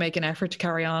really do make an effort to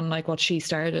carry on like what she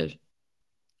started.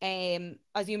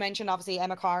 As you mentioned, obviously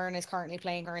Emma Corrin is currently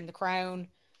playing her in The Crown.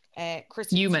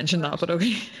 Kristen Stewart mentioned that, but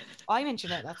okay. I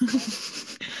mentioned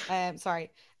it. That's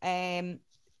sorry.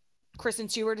 Kristen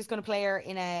Stewart is going to play her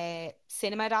in a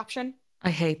cinema adaptation. I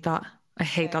hate that. I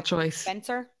hate that choice.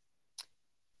 Spencer,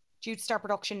 due to start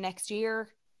production next year.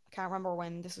 I can't remember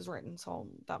when this is written, so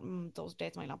that those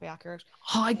dates might not be accurate.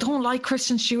 Oh, I don't like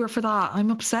Kristen Stewart for that.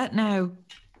 I'm upset now.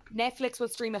 Netflix will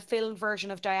stream a filmed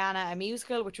version of Diana, a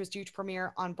musical, which was due to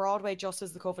premiere on Broadway just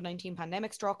as the COVID-19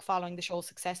 pandemic struck, following the show's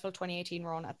successful 2018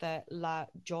 run at the La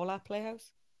Jolla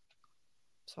Playhouse.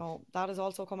 So that is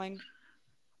also coming.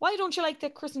 Why don't you like the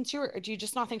Kristen Stewart? Or do you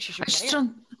just not think she should play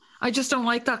I just don't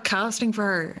like that casting for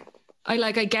her.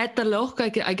 I get the look. I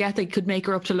get they could make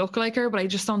her up to look like her, but I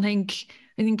just don't think...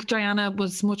 I think Diana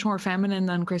was much more feminine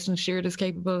than Kristen Stewart is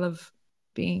capable of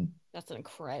being. That's an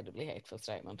incredibly hateful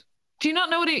statement. Do you not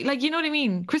know you know what I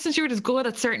mean? Kristen Stewart is good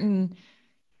at certain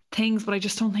things, but I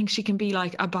just don't think she can be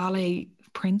like a ballet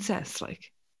princess,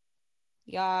 like.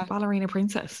 Yeah. A ballerina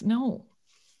princess. No.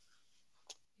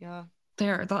 Yeah.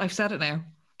 There, I've said it now.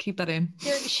 Keep that in.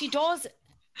 She does.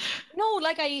 No,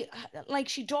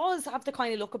 she does have the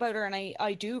kind of look about her, and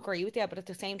I do agree with you, but at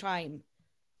the same time,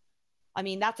 I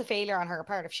mean, that's a failure on her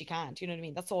part if she can't. You know what I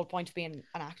mean? That's the whole point of being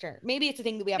an actor. Maybe it's a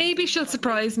thing that we have. Maybe she'll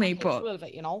surprise me, but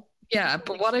it, you know. Yeah,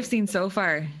 but what I've seen so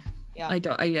far, yeah, I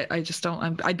just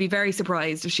don't. I'd be very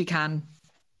surprised if she can.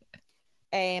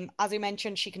 As we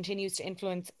mentioned, she continues to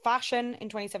influence fashion. In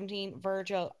 2017,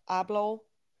 Virgil Abloh,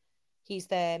 he's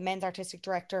the men's artistic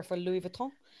director for Louis Vuitton.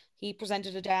 He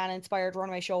presented a Diana-inspired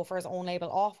runway show for his own label,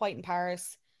 Off-White, in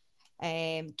Paris.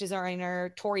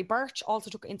 Designer Tory Burch also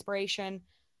took inspiration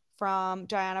from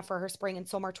Diana for her spring and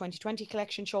summer 2020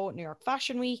 collection show at New York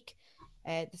Fashion Week.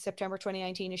 The September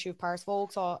 2019 issue of Paris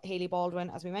Vogue saw Hailey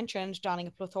Baldwin, as we mentioned, donning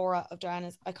a plethora of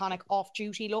Diana's iconic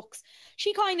off-duty looks.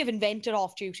 She kind of invented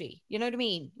off-duty, you know what I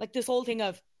mean? Like this whole thing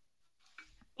of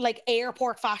like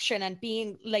airport fashion and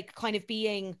being like kind of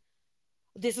being,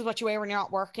 this is what you wear when you're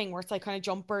not working, where it's like kind of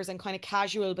jumpers and kind of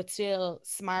casual but still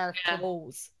smart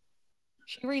clothes.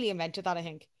 She really invented that, I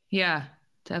think. Yeah,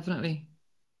 definitely.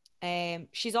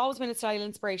 She's always been a style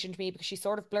inspiration to me because she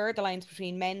sort of blurred the lines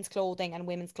between men's clothing and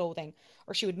women's clothing,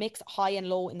 or she would mix high and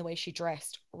low in the way she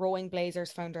dressed. Rowing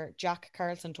Blazers founder Jack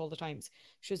Carlson told The Times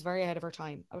she was very ahead of her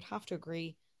time. I would have to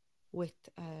agree with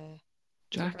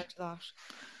Jack to that.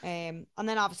 And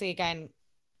then obviously again,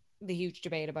 the huge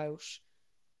debate about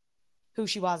who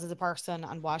she was as a person,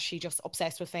 and was she just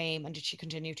obsessed with fame, and did she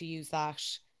continue to use that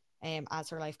as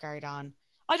her life carried on?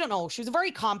 I don't know. She was a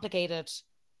very complicated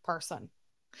person.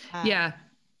 Yeah,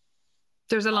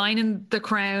 there's a line in The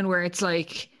Crown where it's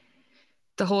like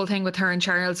the whole thing with her and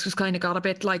Charles just kind of got a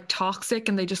bit like toxic,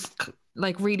 and they just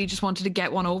like really just wanted to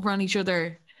get one over on each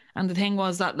other. And the thing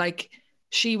was that like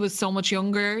she was so much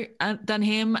younger than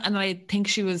him, and I think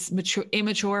she was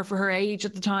immature for her age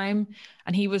at the time,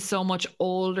 and he was so much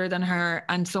older than her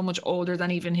and so much older than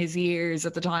even his years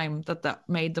at the time that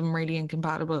made them really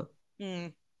incompatible. Yeah,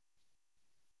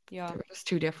 they were just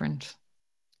too different.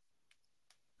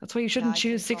 That's why you shouldn't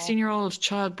choose 16-year-old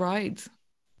child brides.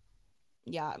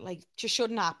 Yeah, like just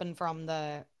shouldn't happen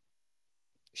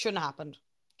shouldn't happen.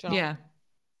 You know? Yeah.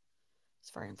 It's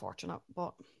very unfortunate,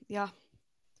 but yeah,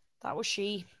 that was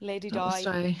she, Lady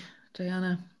Di.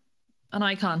 Diana. An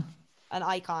icon. An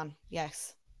icon,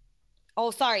 yes.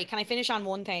 Oh, sorry, can I finish on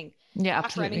one thing? Yeah, Jack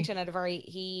absolutely. Remington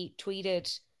he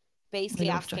tweeted basically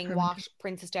asking what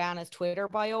Princess Diana's Twitter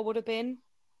bio would have been.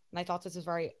 And I thought this was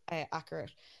very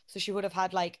accurate. So she would have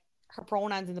had like her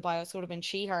pronouns in the bio. So it would have been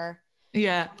she, her.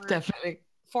 Yeah, definitely.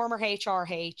 Former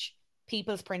HRH,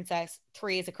 People's Princess,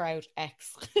 3 is a crowd,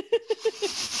 X.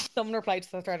 Someone replied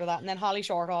to the thread of that. And then Holly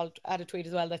Shortall had a tweet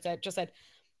as well that said,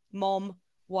 mum,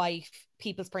 wife,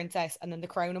 People's Princess, and then the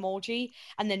crown emoji.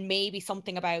 And then maybe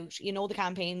something about, you know, the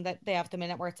campaign that they have at the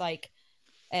minute where it's like,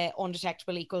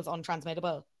 undetectable equals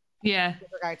untransmittable. Yeah.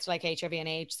 With regards to like HIV and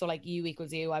AIDS. So like U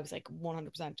equals U, I was like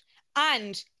 100%.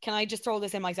 And can I just throw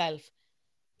this in myself?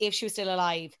 If she was still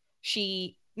alive,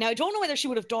 now I don't know whether she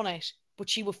would have done it, but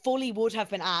she would have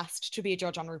been asked to be a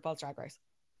judge on RuPaul's Drag Race.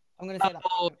 I'm going to say that.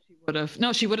 She would have.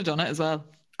 No, she would have done it as well.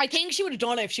 I think she would have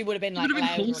done it if she would have been like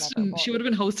hosting. She would have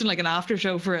been hosting like an after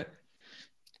show for it.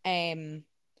 I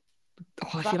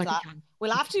feel like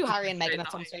we'll have to do Harry and Meghan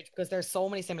at some stage because there's so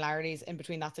many similarities in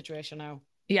between that situation now.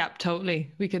 Yeah,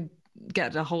 totally. We could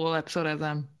get a whole episode out of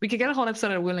them. We could get a whole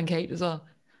episode out of Will and Kate as well.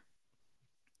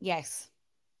 Yes.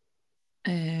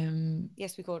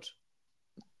 Yes, we could.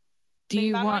 Do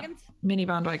you want mini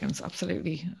bandwagons?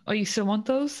 Absolutely. Oh, you still want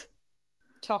those?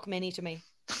 Talk mini to me.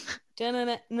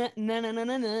 I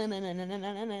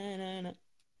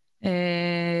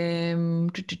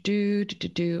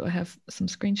have some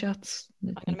screenshots.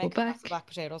 I'm gonna make Hasselback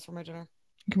potatoes for my dinner.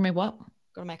 You can make what? I'm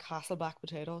gonna make Hasselback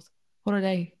potatoes. What are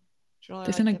they? Do you know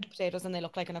they're like the potatoes and they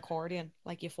look like an accordion,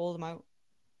 like you fold them out.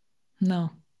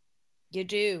 No. You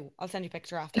do. I'll send you a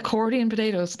picture after. Accordion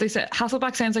potatoes. They said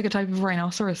Hasselback sounds like a type of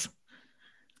rhinoceros.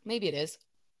 Maybe it is.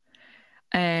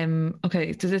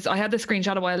 Okay, so I had this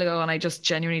screenshot a while ago and I just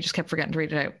genuinely kept forgetting to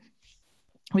read it out.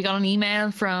 We got an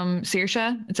email from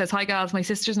Saoirse. It says, "Hi gals, my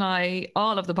sisters and I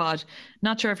all love the pod.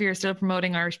 Not sure if you're still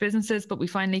promoting Irish businesses, but we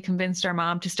finally convinced our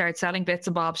mom to start selling bits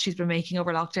and bobs she's been making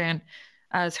over lockdown,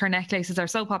 as her necklaces are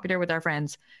so popular with our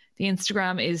friends. The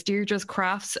Instagram is Deirdre's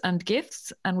Crafts and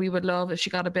Gifts, and we would love if she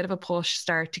got a bit of a push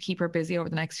start to keep her busy over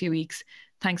the next few weeks.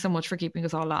 Thanks so much for keeping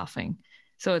us all laughing."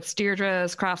 So it's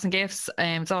Deirdre's Crafts and Gifts.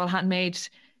 It's all handmade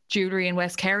jewellery in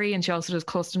West Kerry, and she also does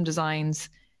custom designs.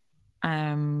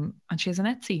 And she has an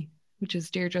Etsy, which is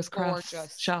Deirdre's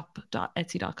Crafts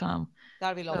shop.etsy.com.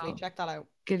 That'd be lovely. So check that out.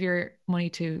 Give your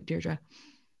money to Deirdre.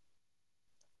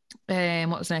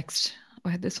 What was next? I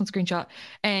had this one screenshot.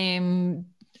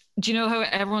 Do you know how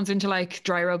everyone's into like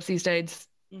dry rubs these days?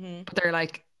 Mm-hmm. But they're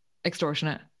like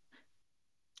extortionate.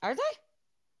 Are they?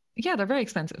 Yeah, they're very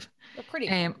expensive. They're pretty.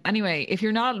 Anyway, if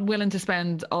you're not willing to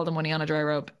spend all the money on a dry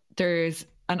rub, there's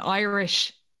an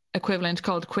Irish equivalent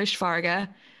called Quish Farga,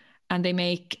 and they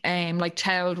make like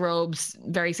towel robes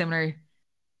very similar,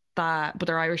 but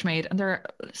they're Irish made and they're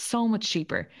so much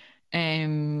cheaper.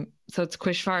 So it's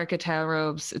Quish Farga towel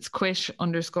robes. It's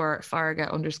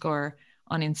Quish_Farga_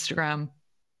 on Instagram.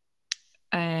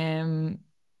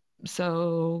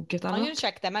 So give that. I'm going to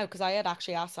check them out because I had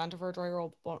actually asked Santa for a dry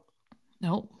robe, but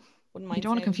no, wouldn't mind. You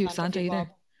don't want to confuse Santa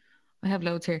either. I have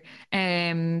loads here.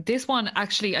 This one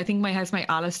actually, I think my housemate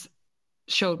Alice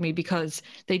showed me because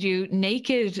they do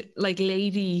naked like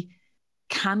lady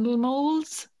candle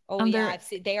molds. Oh yeah,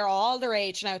 they are all the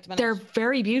rage now at the minute. They're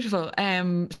very beautiful.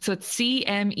 So it's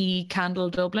CME Candle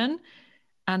Dublin,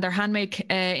 and they're handmade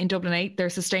in Dublin 8. They're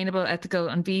sustainable, ethical,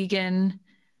 and vegan.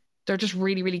 They're just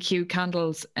really, really cute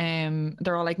candles.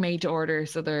 They're all like made to order,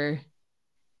 so they're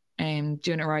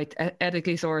doing it right.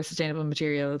 Ethically sourced, sustainable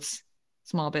materials.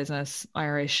 Small business,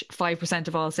 Irish. 5%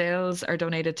 of all sales are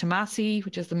donated to Massey,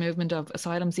 which is the movement of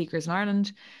asylum seekers in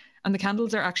Ireland. And the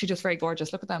candles are actually just very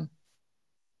gorgeous. Look at them.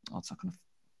 Oh, it's not going to.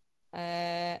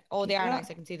 They are nice.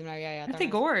 I can see them now. Yeah. Aren't they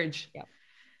gorge? Yeah.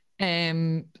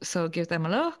 So give them a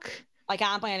look. I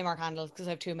can't buy any more candles because I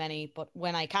have too many, but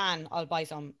when I can, I'll buy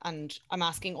some. And I'm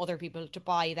asking other people to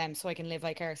buy them so I can live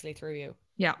vicariously through you.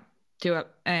 Yeah, do it.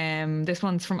 This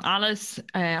one's from Alice.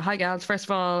 Hi gals. First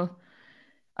of all,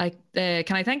 can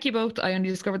I thank you both? I only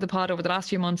discovered the pod over the last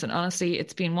few months, and honestly,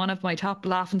 it's been one of my top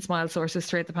laugh and smile sources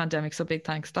throughout the pandemic. So big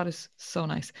thanks. That is so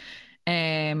nice.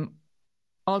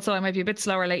 Also, I might be a bit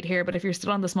slow or late here, but if you're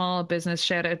still on the small business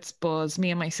shout outs buzz,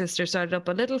 me and my sister started up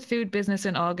a little food business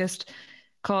in August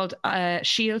called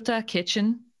Shielta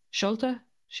Kitchen. Shulta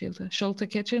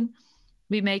Kitchen.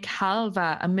 We make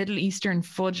halva, a Middle Eastern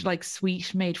fudge-like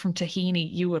sweet made from tahini.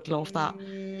 You would love that.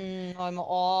 I'm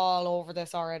all over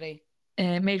this already.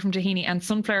 Made from tahini, and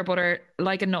sunflower butter,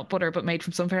 like a nut butter, but made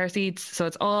from sunflower seeds. So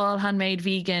it's all handmade,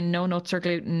 vegan, no nuts or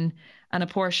gluten. And a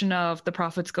portion of the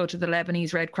profits go to the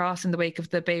Lebanese Red Cross in the wake of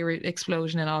the Beirut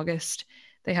explosion in August.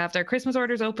 They have their Christmas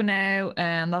orders open now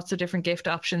and lots of different gift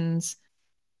options.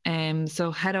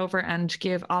 So head over and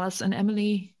give Alice and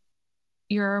Emily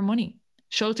your money.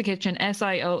 Shulta Kitchen,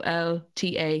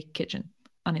 SIOLTA Kitchen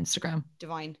on Instagram.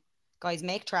 Divine. Guys,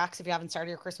 make tracks if you haven't started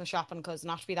your Christmas shopping, because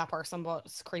not to be that person, but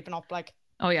it's creeping up like.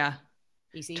 Oh yeah,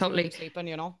 totally sleeping.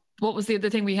 You know. What was the other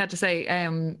thing we had to say?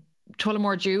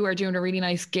 Tullamore Dew are doing a really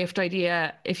nice gift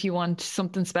idea if you want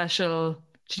something special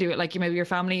to do it, like maybe your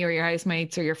family or your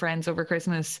housemates or your friends over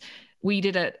Christmas. We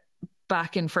did it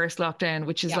back in first lockdown,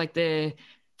 which is like the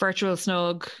virtual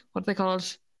snug. What are they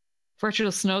called?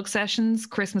 virtual snug sessions,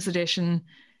 Christmas edition,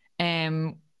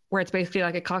 where it's basically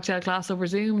like a cocktail class over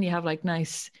Zoom, and you have like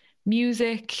nice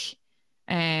music,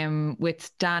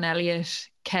 with Dan Elliott.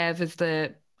 Kev is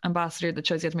the ambassador that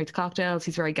shows you how to make the cocktails.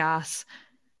 He's very gas,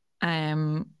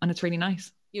 and it's really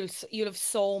nice. You'll have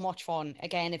so much fun.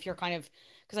 Again, if you're kind of,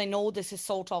 because I know this is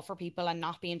so tough for people and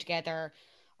not being together,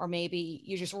 or maybe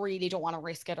you just really don't want to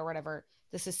risk it or whatever.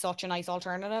 This is such a nice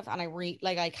alternative, and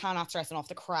I cannot stress enough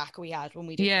the crack we had when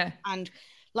we did it. And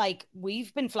like,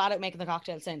 we've been flat out making the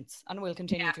cocktail since, and we'll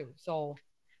continue to. So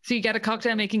you get a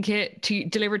cocktail making kit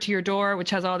delivered to your door, which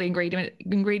has all the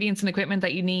ingredients and equipment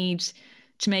that you need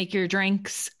to make your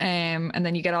drinks, and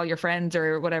then you get all your friends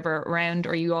or whatever around,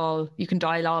 or you can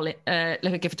dial all like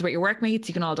if it's with your workmates,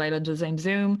 you can all dial into the same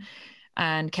Zoom,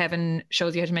 and Kevin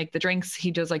shows you how to make the drinks.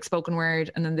 He does like spoken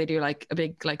word, and then they do like a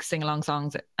big like sing along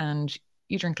songs, and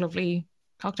you drink lovely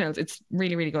cocktails. It's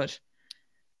really, really good.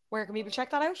 Where can people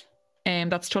check that out?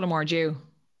 That's Tullamore Dew.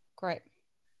 Great.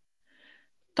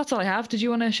 That's all I have. Did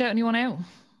you want to shout anyone out?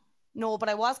 No, but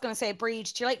I was going to say, Breed,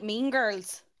 do you like Mean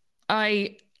Girls?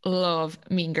 I love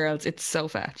Mean Girls. It's so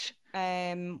fetch.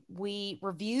 We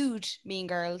reviewed Mean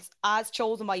Girls as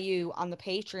chosen by you on the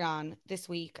Patreon this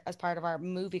week as part of our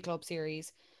movie club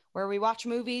series, where we watch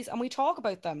movies and we talk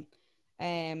about them.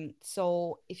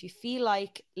 So if you feel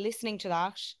like listening to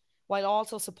that while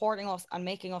also supporting us and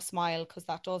making us smile, because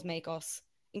that does make us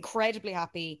incredibly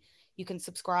happy, you can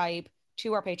subscribe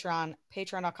to our Patreon,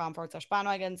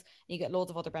 patreon.com/bandwagons, and you get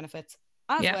loads of other benefits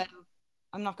as well.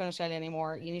 I'm not going to tell you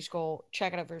anymore. You need to go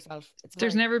check it out for yourself.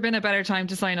 There's never been a better time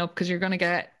to sign up, because you're going to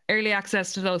get early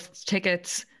access to those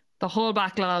tickets, the whole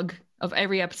backlog of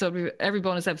every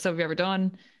bonus episode we've ever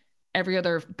done, every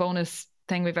other bonus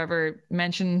thing we've ever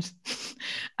mentioned,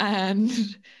 and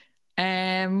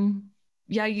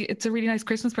it's a really nice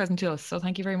Christmas present to us. So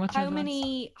thank you very much. How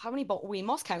many? We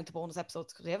must count the bonus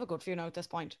episodes, because we have a good few now at this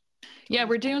point. Yeah,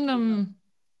 we're doing them.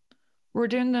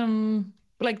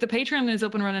 Like, the Patreon is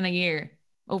up and running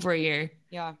over a year.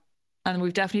 Yeah. And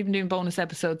we've definitely been doing bonus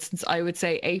episodes since, I would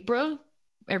say, April,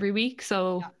 every week.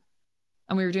 So,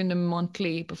 and we were doing them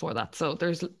monthly before that. So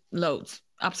there's loads,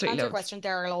 absolutely loads. Question,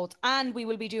 there are loads. And we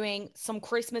will be doing some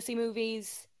Christmassy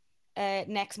movies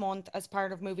next month as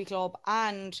part of Movie Club.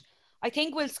 And I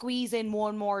think we'll squeeze in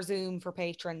one more Zoom for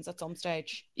patrons at some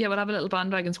stage. Yeah, we'll have a little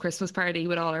Bandwagons Christmas party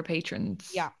with all our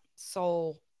patrons. Yeah.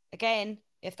 So again,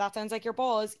 if that sounds like your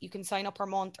buzz, you can sign up per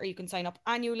month or you can sign up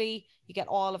annually. You get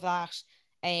all of that.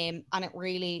 And it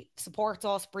really supports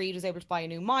us. Breed was able to buy a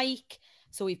new mic,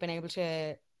 so we've been able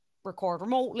to record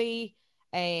remotely.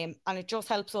 And it just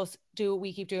helps us do what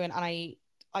we keep doing. And I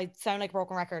sound like a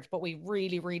broken record, but we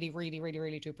really, really, really, really,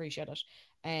 really do appreciate it.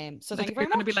 So thank you very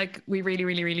much. You're going to be like, we really,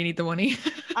 really, really need the money.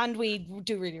 And we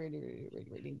do really, really, really, really,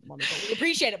 really need the money. But we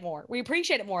appreciate it more. We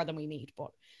appreciate it more than we need. But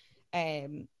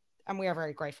and we are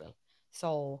very grateful.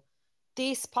 So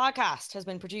this podcast has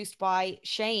been produced by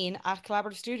Shane at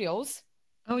Collaborative Studios.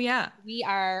 Oh yeah. We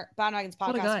are Bandwagons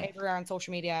Podcast everywhere on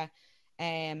social media.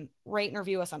 Rate and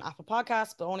review us on Apple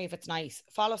Podcasts, but only if it's nice.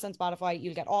 Follow us on Spotify.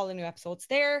 You'll get all the new episodes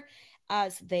there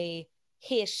as they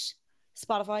hit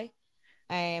Spotify.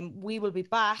 We will be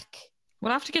back.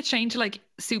 We'll have to get Shane to like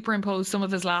superimpose some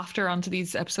of his laughter onto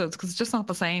these episodes, because it's just not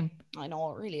the same. I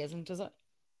know, it really isn't, is it?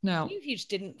 No. If you just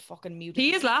didn't fucking mute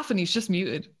He is laughing, he's just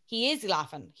muted. He is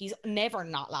laughing. He's never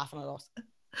not laughing at us.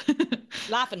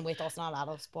 Laughing with us, not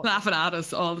at us. But laughing at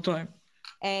us all the time.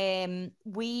 I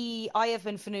have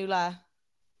been Fanula.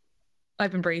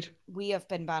 I've been Breed. We have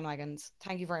been Bandwagons.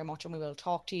 Thank you very much, and we will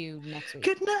talk to you next week.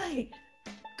 Good night.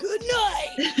 Good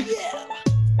night.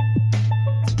 Yeah.